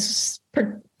 maybe this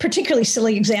particularly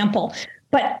silly example,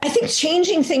 but I think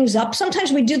changing things up.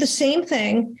 Sometimes we do the same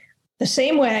thing the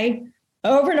same way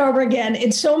over and over again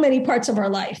in so many parts of our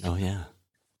life. Oh, yeah.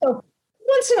 So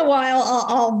once in a while,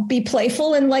 I'll be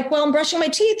playful and like, while I'm brushing my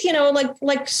teeth,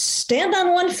 like stand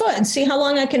on one foot and see how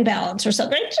long I can balance or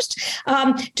something. Just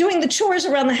doing the chores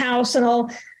around the house,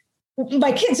 and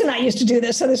my kids and I used to do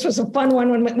this. So this was a fun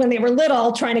one when they were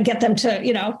little, trying to get them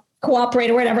to, cooperate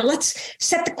or whatever. Let's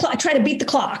set the clock, try to beat the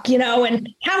clock, and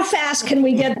how fast can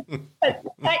we get? But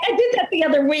I did that the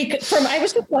other week. I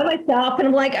was just by myself, and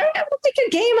I'm like, I will take a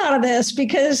game out of this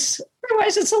because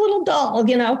otherwise it's a little dull,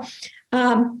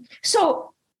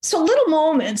 So little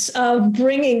moments of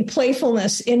bringing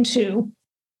playfulness into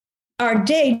our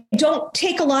day don't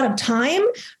take a lot of time,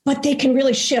 but they can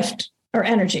really shift our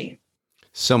energy.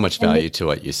 So much value to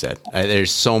what you said.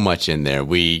 There's so much in there.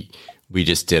 We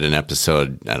just did an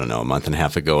episode, I don't know, a month and a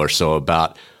half ago or so,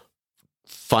 about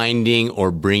finding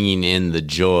or bringing in the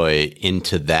joy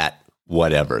into that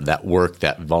whatever, that work,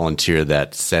 that volunteer,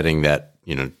 that setting, that,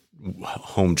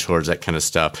 home chores, that kind of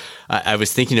stuff. I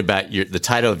was thinking about the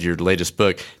title of your latest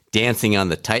book, Dancing on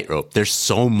the Tightrope. There's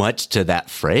so much to that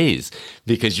phrase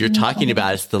because you're talking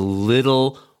about it's the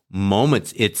little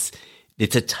moments. It's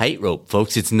a tightrope,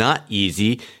 folks. It's not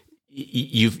easy.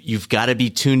 You've got to be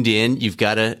tuned in. You've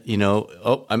got to,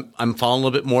 I'm falling a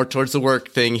little bit more towards the work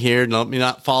thing here. Let me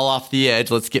not fall off the edge.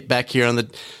 Let's get back here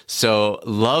so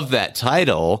love that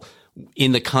title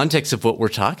in the context of what we're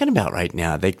talking about right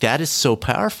now. That is so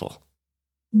powerful.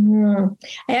 I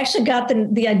actually got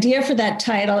the idea for that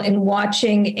title in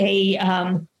watching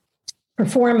a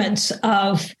performance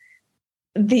of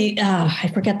I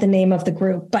forget the name of the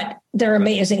group, but they're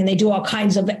amazing. And they do all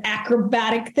kinds of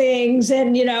acrobatic things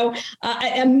and,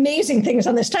 amazing things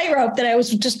on this tightrope that I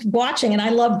was just watching. And I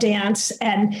love dance.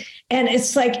 And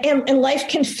it's like, and life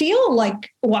can feel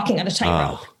like walking on a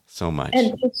tightrope. Oh, so much.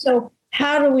 And so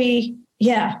how do we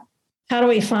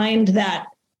find that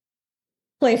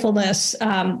playfulness?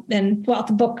 And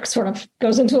the book sort of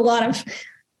goes into a lot of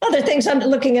other things. I'm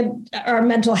looking at our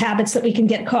mental habits that we can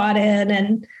get caught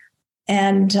in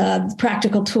and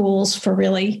practical tools for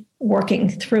really working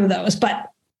through those.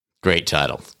 But great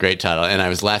title. And I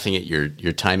was laughing at your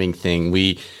timing thing.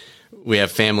 We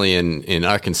have family in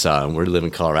Arkansas and we live in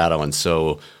Colorado. And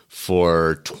so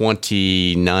for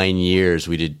 29 years,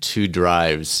 we did 2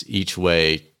 drives each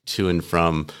way to and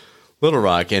from Little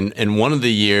Rock. And one of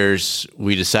the years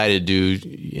we decided to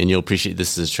do, and you'll appreciate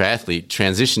this as a triathlete,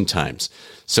 transition times.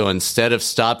 So instead of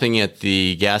stopping at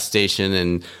the gas station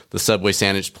and the Subway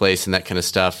sandwich place and that kind of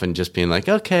stuff and just being like,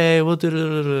 okay, we'll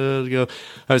go,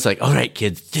 I was like, all right,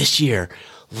 kids, this year,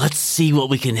 let's see what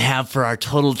we can have for our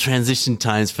total transition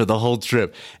times for the whole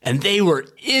trip. And they were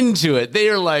into it. They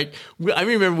are like, I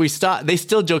remember we stopped, they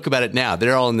still joke about it now.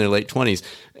 They're all in their late 20s.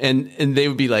 And they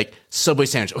would be like, Subway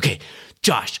sandwich, okay,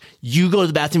 Josh, you go to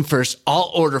the bathroom first.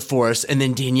 I'll order for us. And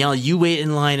then Danielle, you wait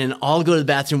in line and I'll go to the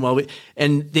bathroom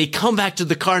and they come back to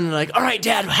the car and they're like, all right,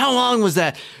 Dad, how long was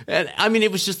that? And I mean,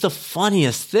 it was just the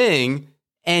funniest thing.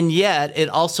 And yet it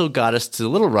also got us to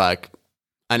Little Rock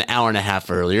an hour and a half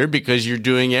earlier because you're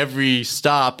doing every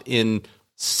stop in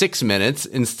 6 minutes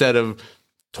instead of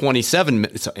 27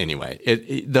 minutes. So anyway,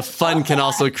 the fun can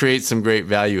also create some great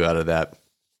value out of that.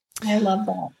 I love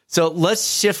that. So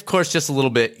let's shift course just a little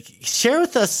bit. Share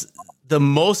with us the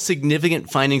most significant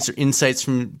findings or insights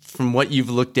from what you've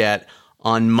looked at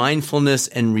on mindfulness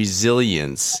and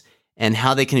resilience and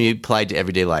how they can be applied to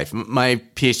everyday life. My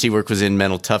PhD work was in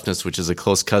mental toughness, which is a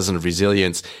close cousin of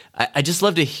resilience. I just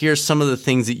love to hear some of the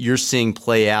things that you're seeing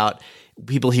play out.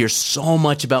 People hear so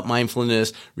much about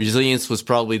mindfulness. Resilience was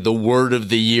probably the word of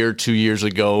the year 2 years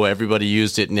ago. Everybody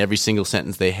used it in every single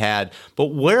sentence they had. But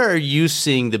where are you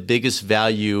seeing the biggest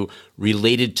value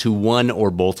related to one or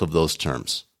both of those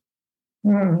terms?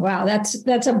 Wow, that's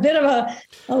a bit of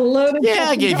a loaded. Yeah,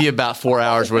 I gave you about 4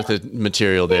 hours worth of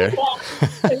material there.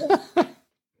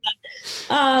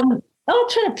 I'll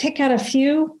try to pick out a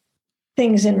few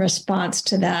things in response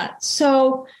to that.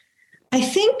 So I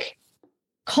think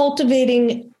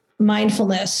cultivating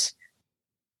mindfulness,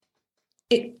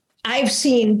 I've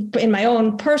seen in my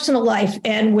own personal life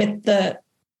and with the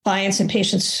clients and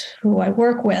patients who I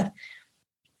work with,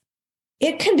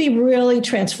 it can be really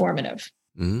transformative.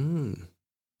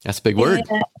 That's a big word.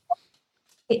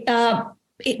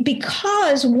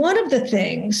 Because one of the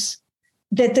things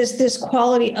that this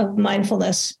quality of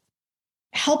mindfulness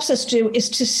helps us do is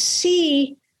to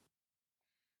see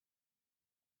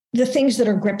the things that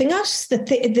are gripping us,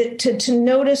 to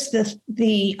notice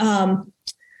the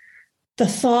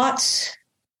thoughts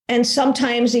and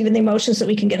sometimes even the emotions that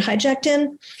we can get hijacked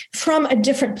in from a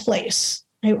different place.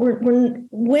 Right?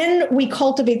 When we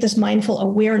cultivate this mindful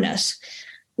awareness,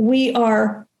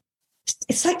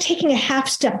 it's like taking a half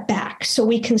step back so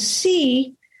we can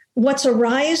see what's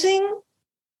arising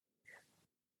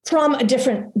from a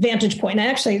different vantage point.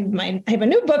 I have a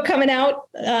new book coming out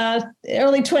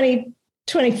early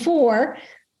 2024,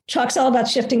 talks all about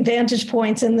shifting vantage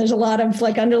points, and there's a lot of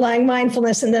like underlying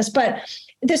mindfulness in this. But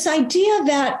this idea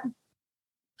that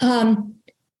when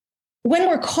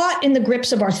we're caught in the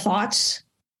grips of our thoughts,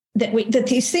 that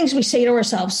these things we say to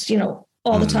ourselves,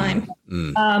 all the time,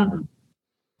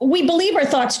 we believe our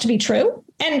thoughts to be true,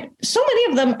 and so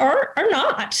many of them are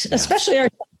not, especially our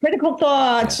critical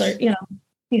thoughts, or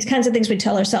these kinds of things we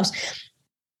tell ourselves.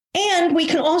 And we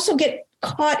can also get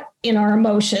caught in our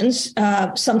emotions,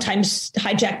 sometimes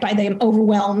hijacked by them,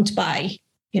 overwhelmed by,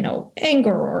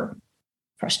 anger or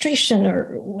frustration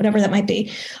or whatever that might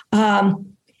be.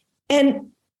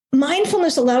 And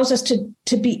mindfulness allows us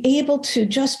to be able to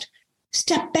just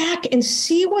step back and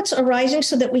see what's arising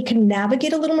so that we can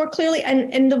navigate a little more clearly.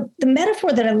 And the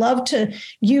metaphor that I love to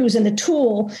use, and the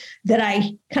tool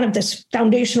that this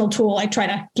foundational tool I try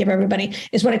to give everybody,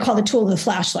 is what I call the tool of the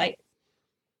flashlight.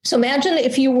 So imagine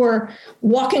if you were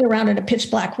walking around in a pitch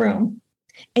black room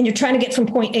and you're trying to get from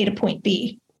point A to point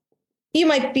B. You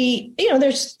might be,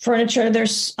 there's furniture,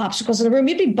 there's obstacles in the room.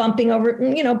 You'd be bumping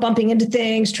into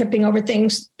things, tripping over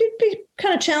things. It'd be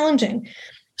kind of challenging.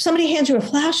 Somebody hands you a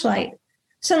flashlight.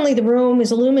 Suddenly the room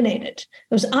is illuminated.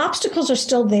 Those obstacles are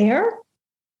still there.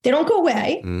 They don't go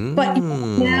away, but you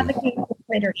navigate with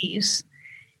greater ease.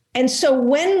 And so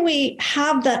when we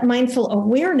have that mindful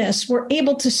awareness, we're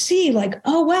able to see like,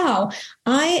 oh, wow,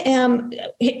 I am,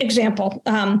 example,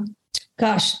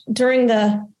 during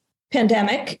the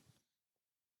pandemic,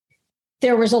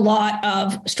 there was a lot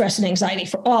of stress and anxiety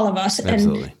for all of us.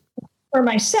 Absolutely. And for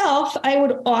myself, I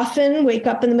would often wake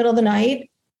up in the middle of the night,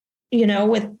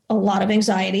 with a lot of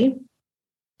anxiety.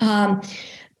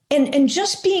 And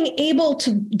just being able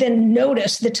to then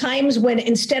notice the times when,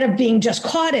 instead of being just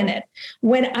caught in it,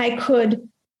 when I could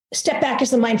step back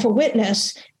as the mindful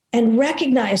witness and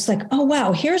recognize like, oh,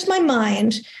 wow, here's my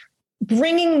mind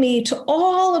bringing me to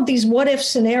all of these what if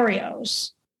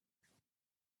scenarios.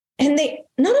 And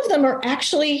none of them are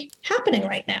actually happening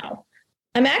right now.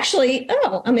 I'm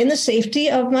in the safety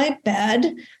of my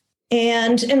bed.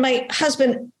 And my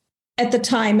husband, at the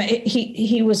time,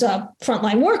 he was a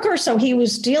frontline worker, so he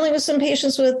was dealing with some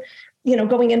patients with,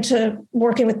 going into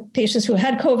working with patients who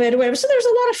had COVID or whatever. So there's a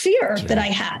lot of fear that I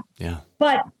had. Yeah.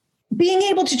 But being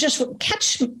able to just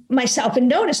catch myself and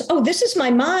notice, oh, this is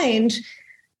my mind,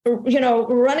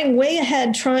 running way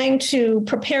ahead, trying to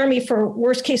prepare me for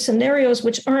worst case scenarios,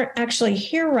 which aren't actually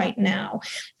here right now.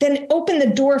 Then open the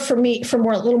door for me for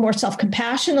a little more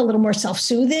self-compassion, a little more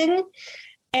self-soothing.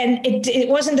 And it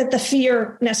wasn't that the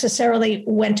fear necessarily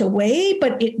went away,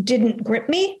 but it didn't grip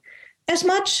me as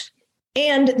much.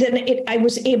 And then I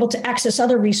was able to access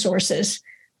other resources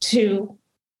to,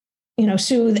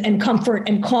 soothe and comfort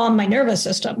and calm my nervous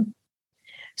system.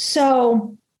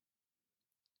 So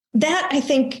that, I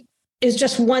think, is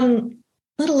just one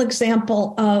little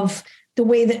example of the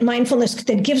way that mindfulness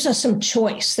that gives us some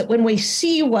choice, that when we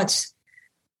see what's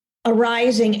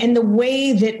arising and the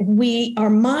way that our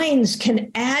minds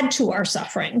can add to our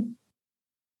suffering.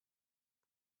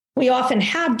 We often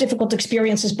have difficult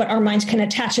experiences, but our minds can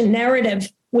attach a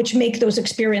narrative which make those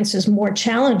experiences more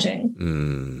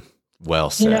challenging. Well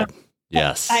said.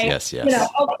 Yes. Okay,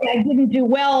 I didn't do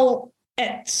well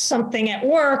at something at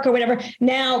work or whatever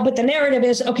now, but the narrative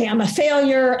is, okay, I'm a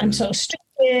failure. I'm so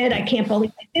stupid. I can't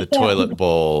believe I did the toilet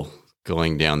bowl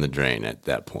going down the drain at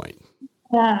that point.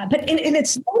 But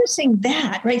it's noticing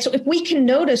that, right? So if we can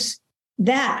notice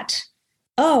that,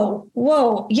 oh,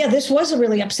 whoa, yeah, this was a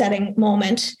really upsetting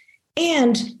moment.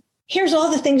 And here's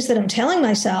all the things that I'm telling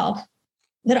myself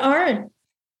that aren't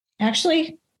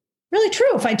actually really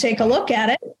true. If I take a look at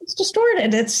it, it's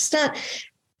distorted. It's not,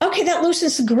 okay, that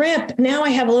loosens the grip. Now I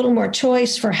have a little more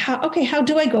choice for how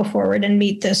do I go forward and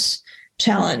meet this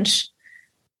challenge?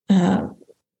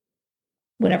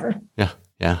 Whatever. Yeah,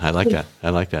 I like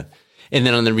that. And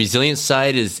then on the resilience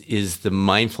side, is the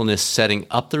mindfulness setting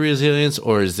up the resilience,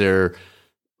 or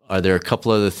are there a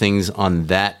couple other things on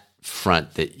that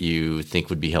front that you think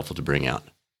would be helpful to bring out?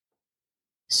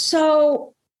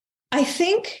 So I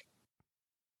think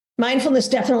mindfulness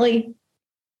definitely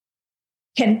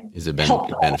can help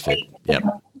benefit. Yep.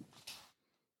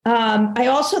 I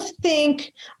also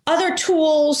think other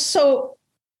tools. So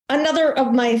another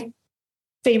of my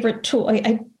favorite tool.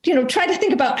 I try to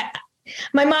think about,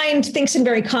 my mind thinks in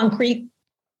very concrete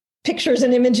pictures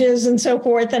and images and so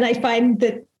forth. And I find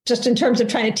that just in terms of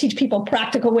trying to teach people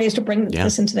practical ways to bring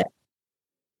this into that.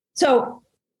 So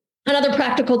another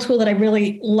practical tool that I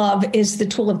really love is the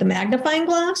tool of the magnifying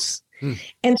glass.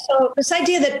 And so this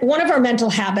idea that one of our mental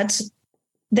habits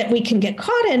that we can get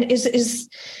caught in is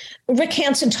Rick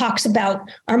Hansen talks about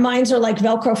our minds are like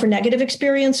Velcro for negative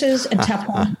experiences and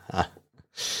Teflon.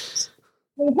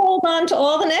 We hold on to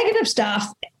all the negative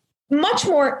stuff much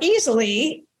more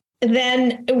easily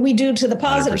than we do to the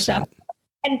positive 100%. Stuff.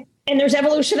 And there's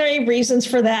evolutionary reasons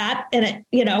for that. And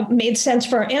it, made sense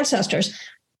for our ancestors.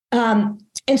 And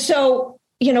so,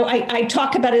 I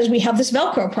talk about it as we have this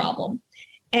Velcro problem.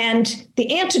 And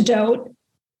the antidote,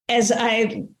 as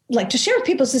I like to share with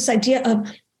people, is this idea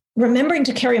of remembering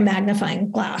to carry a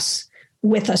magnifying glass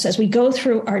with us as we go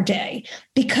through our day,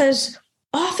 because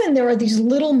often there are these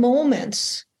little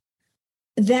moments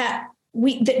that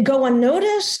go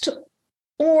unnoticed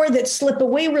or that slip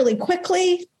away really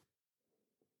quickly,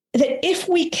 that if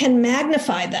we can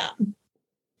magnify them,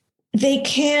 they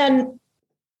can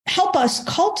help us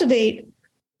cultivate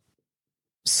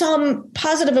some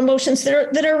positive emotions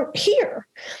that are here.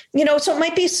 So it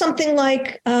might be something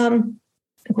like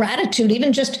gratitude,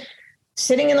 even just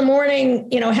sitting in the morning,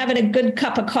 having a good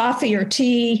cup of coffee or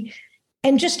tea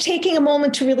and just taking a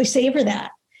moment to really savor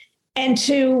that and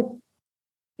to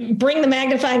bring the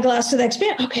magnifying glass to the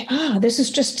experience. Okay, this is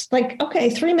just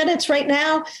 3 minutes right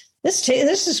now. This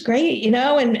is great, and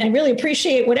I really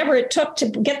appreciate whatever it took to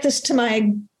get this to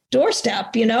my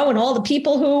doorstep, and all the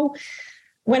people who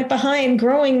went behind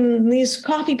growing these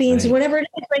coffee beans and whatever it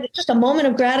is, right? It's just a moment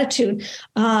of gratitude.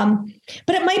 But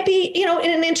it might be, in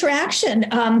an interaction,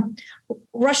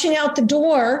 rushing out the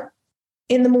door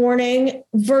in the morning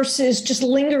versus just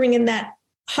lingering in that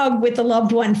hug with a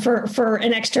loved one for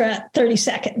an extra 30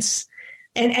 seconds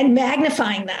and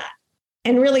magnifying that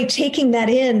and really taking that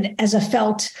in as a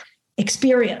felt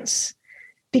experience,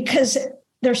 because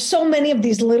there's so many of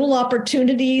these little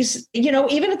opportunities, even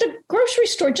at the grocery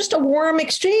store, just a warm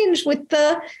exchange with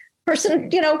the person,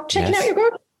 checking out your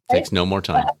groceries. Right? Takes no more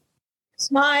time.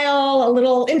 Smile, a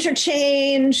little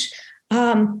interchange.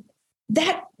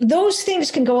 Those things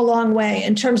can go a long way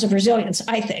in terms of resilience,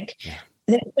 I think. Yeah.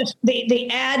 They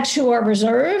add to our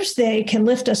reserves. They can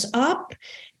lift us up.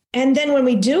 And then when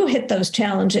we do hit those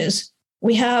challenges,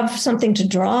 we have something to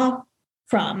draw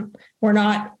from. We're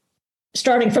not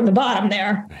starting from the bottom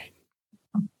there.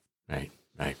 Right.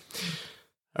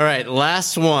 All right.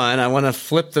 Last one. I want to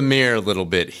flip the mirror a little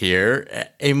bit here.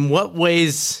 In what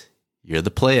ways, you're the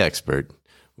play expert,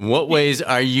 in what ways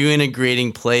are you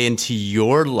integrating play into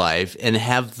your life, and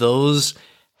have those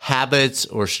habits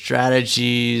or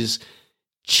strategies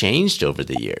changed over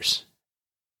the years?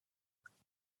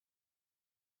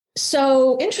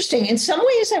 So interesting. In some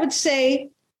ways, I would say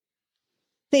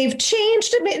they've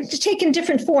changed a bit, taken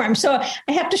different forms. So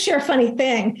I have to share a funny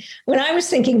thing. When I was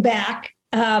thinking back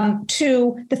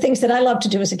to the things that I loved to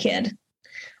do as a kid,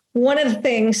 one of the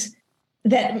things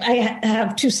that I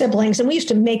have two siblings, and we used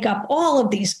to make up all of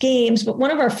these games, but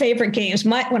one of our favorite games,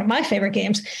 one of my favorite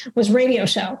games, was radio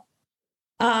show.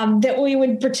 That we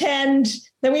would pretend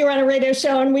that we were on a radio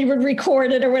show and we would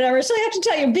record it or whatever. So I have to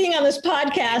tell you, being on this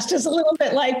podcast is a little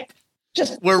bit like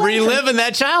we're reliving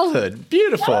that childhood.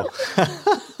 Beautiful.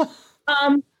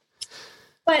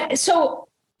 But so,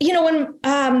 when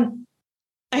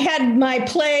I had my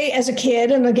play as a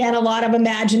kid, and again, a lot of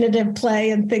imaginative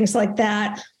play and things like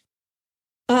that.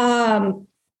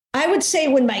 I would say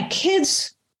when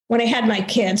I had my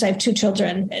kids, I have two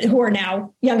children who are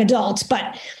now young adults,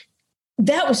 but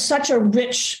that was such a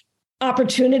rich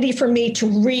opportunity for me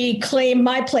to reclaim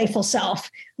my playful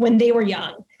self when they were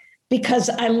young, because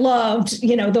I loved,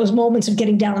 those moments of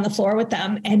getting down on the floor with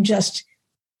them and just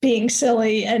being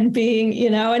silly and being,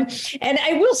 and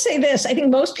I will say this, I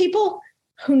think most people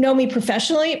who know me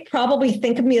professionally probably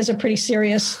think of me as a pretty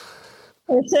serious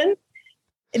person.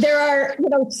 There are,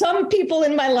 some people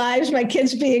in my lives, my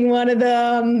kids being one of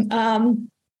them,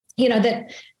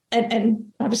 that,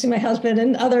 and obviously my husband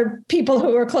and other people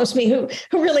who are close to me who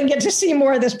really get to see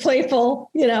more of this playful,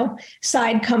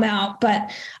 side come out.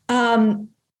 But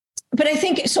I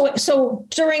think so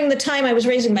during the time I was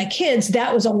raising my kids,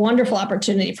 that was a wonderful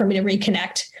opportunity for me to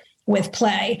reconnect with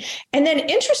play. And then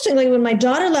interestingly, when my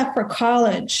daughter left for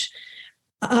college,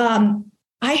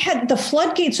 I had the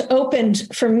floodgates opened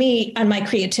for me on my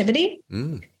creativity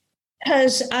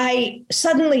because I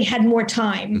suddenly had more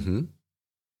time. Mm-hmm.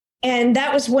 And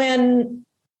that was when,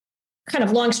 kind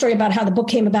of long story about how the book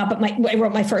came about, but I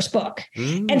wrote my first book.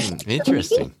 And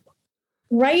interesting.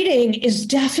 writing is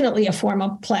definitely a form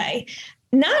of play.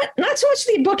 Not so much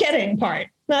the book editing part,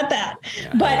 not that,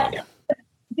 but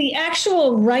the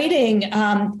actual writing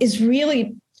is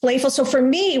really playful. So for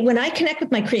me, when I connect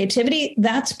with my creativity,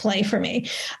 that's play for me.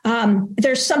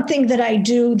 There's something that I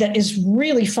do that is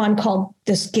really fun called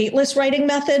this gateless writing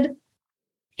method.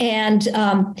 And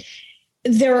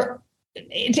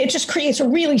it just creates a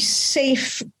really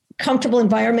safe, comfortable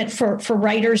environment for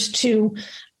writers to,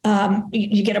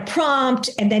 you get a prompt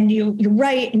and then you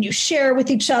write and you share with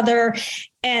each other.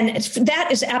 And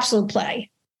that is absolute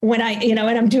play when and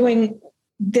I'm doing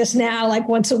this now like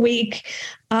once a week.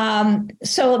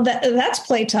 So that's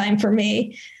playtime for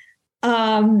me.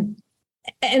 And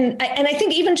I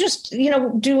think even just,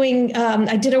 doing,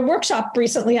 I did a workshop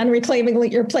recently on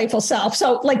reclaiming your playful self.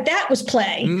 So like that was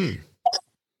play.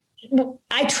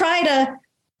 I try to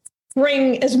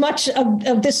bring as much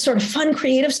of this sort of fun,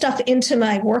 creative stuff into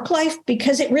my work life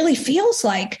because it really feels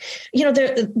like,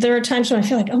 there are times when I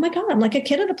feel like, oh my God, I'm like a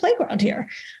kid at a playground here.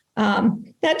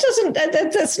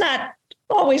 That's not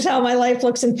always how my life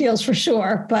looks and feels for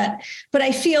sure. But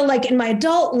I feel like in my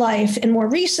adult life and more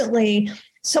recently,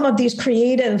 some of these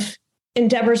creative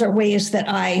endeavors are ways that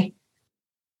I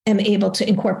am able to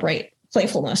incorporate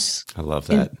playfulness. I love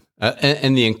that.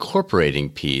 And the incorporating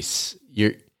piece,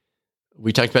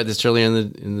 we talked about this earlier in the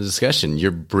discussion.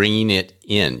 You're bringing it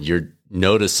in. You're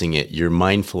noticing it. You're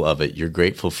mindful of it. You're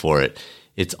grateful for it.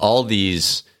 It's all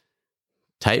these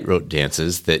tightrope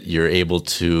dances that you're able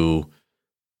to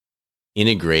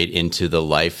integrate into the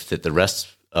life that the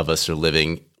rest of us are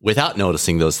living without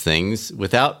noticing those things,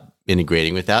 without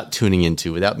integrating, without tuning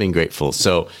into, without being grateful.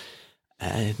 So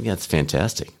I think that's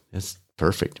fantastic. That's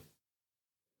perfect.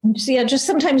 So yeah, just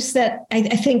sometimes that I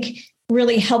think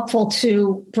really helpful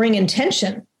to bring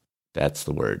intention. That's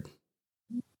the word.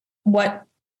 What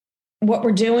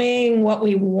we're doing, what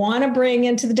we want to bring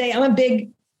into the day. I'm a big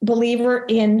believer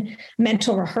in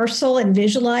mental rehearsal and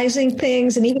visualizing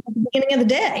things, and even at the beginning of the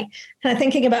day, kind of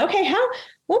thinking about, okay,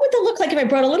 what would that look like if I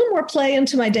brought a little more play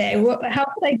into my day? How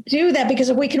could I do that? Because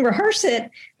if we can rehearse it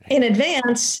in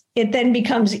advance, it then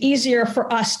becomes easier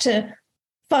for us to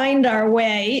find our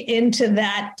way into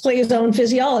that play zone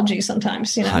physiology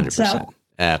sometimes, 100%. So.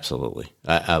 Absolutely.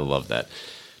 I love that.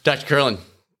 Dr. Kurland,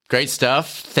 great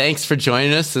stuff. Thanks for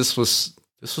joining us. This was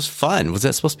fun. Was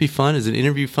that supposed to be fun? Is an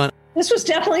interview fun? This was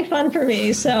definitely fun for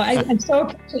me. So I'm so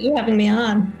appreciate you having me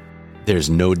on. There's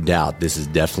no doubt this is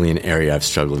definitely an area I've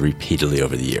struggled repeatedly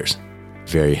over the years.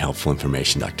 Very helpful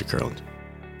information, Dr. Kurland.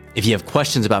 If you have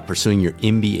questions about pursuing your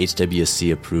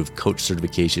MBHWSC approved coach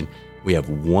certification, we have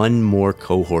one more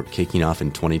cohort kicking off in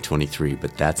 2023,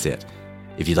 but that's it.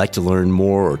 If you'd like to learn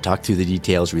more or talk through the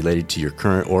details related to your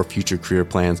current or future career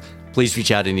plans, please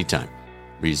reach out anytime.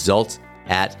 Results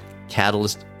at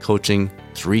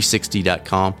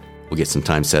catalystcoaching360.com. We'll get some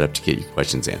time set up to get your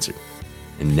questions answered.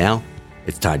 And now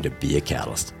it's time to be a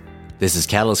catalyst. This is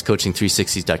Catalyst Coaching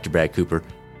 360's Dr. Brad Cooper.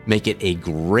 Make it a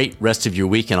great rest of your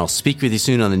week, and I'll speak with you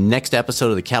soon on the next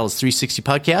episode of the Catalyst 360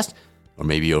 podcast, or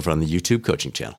maybe over on the YouTube coaching channel.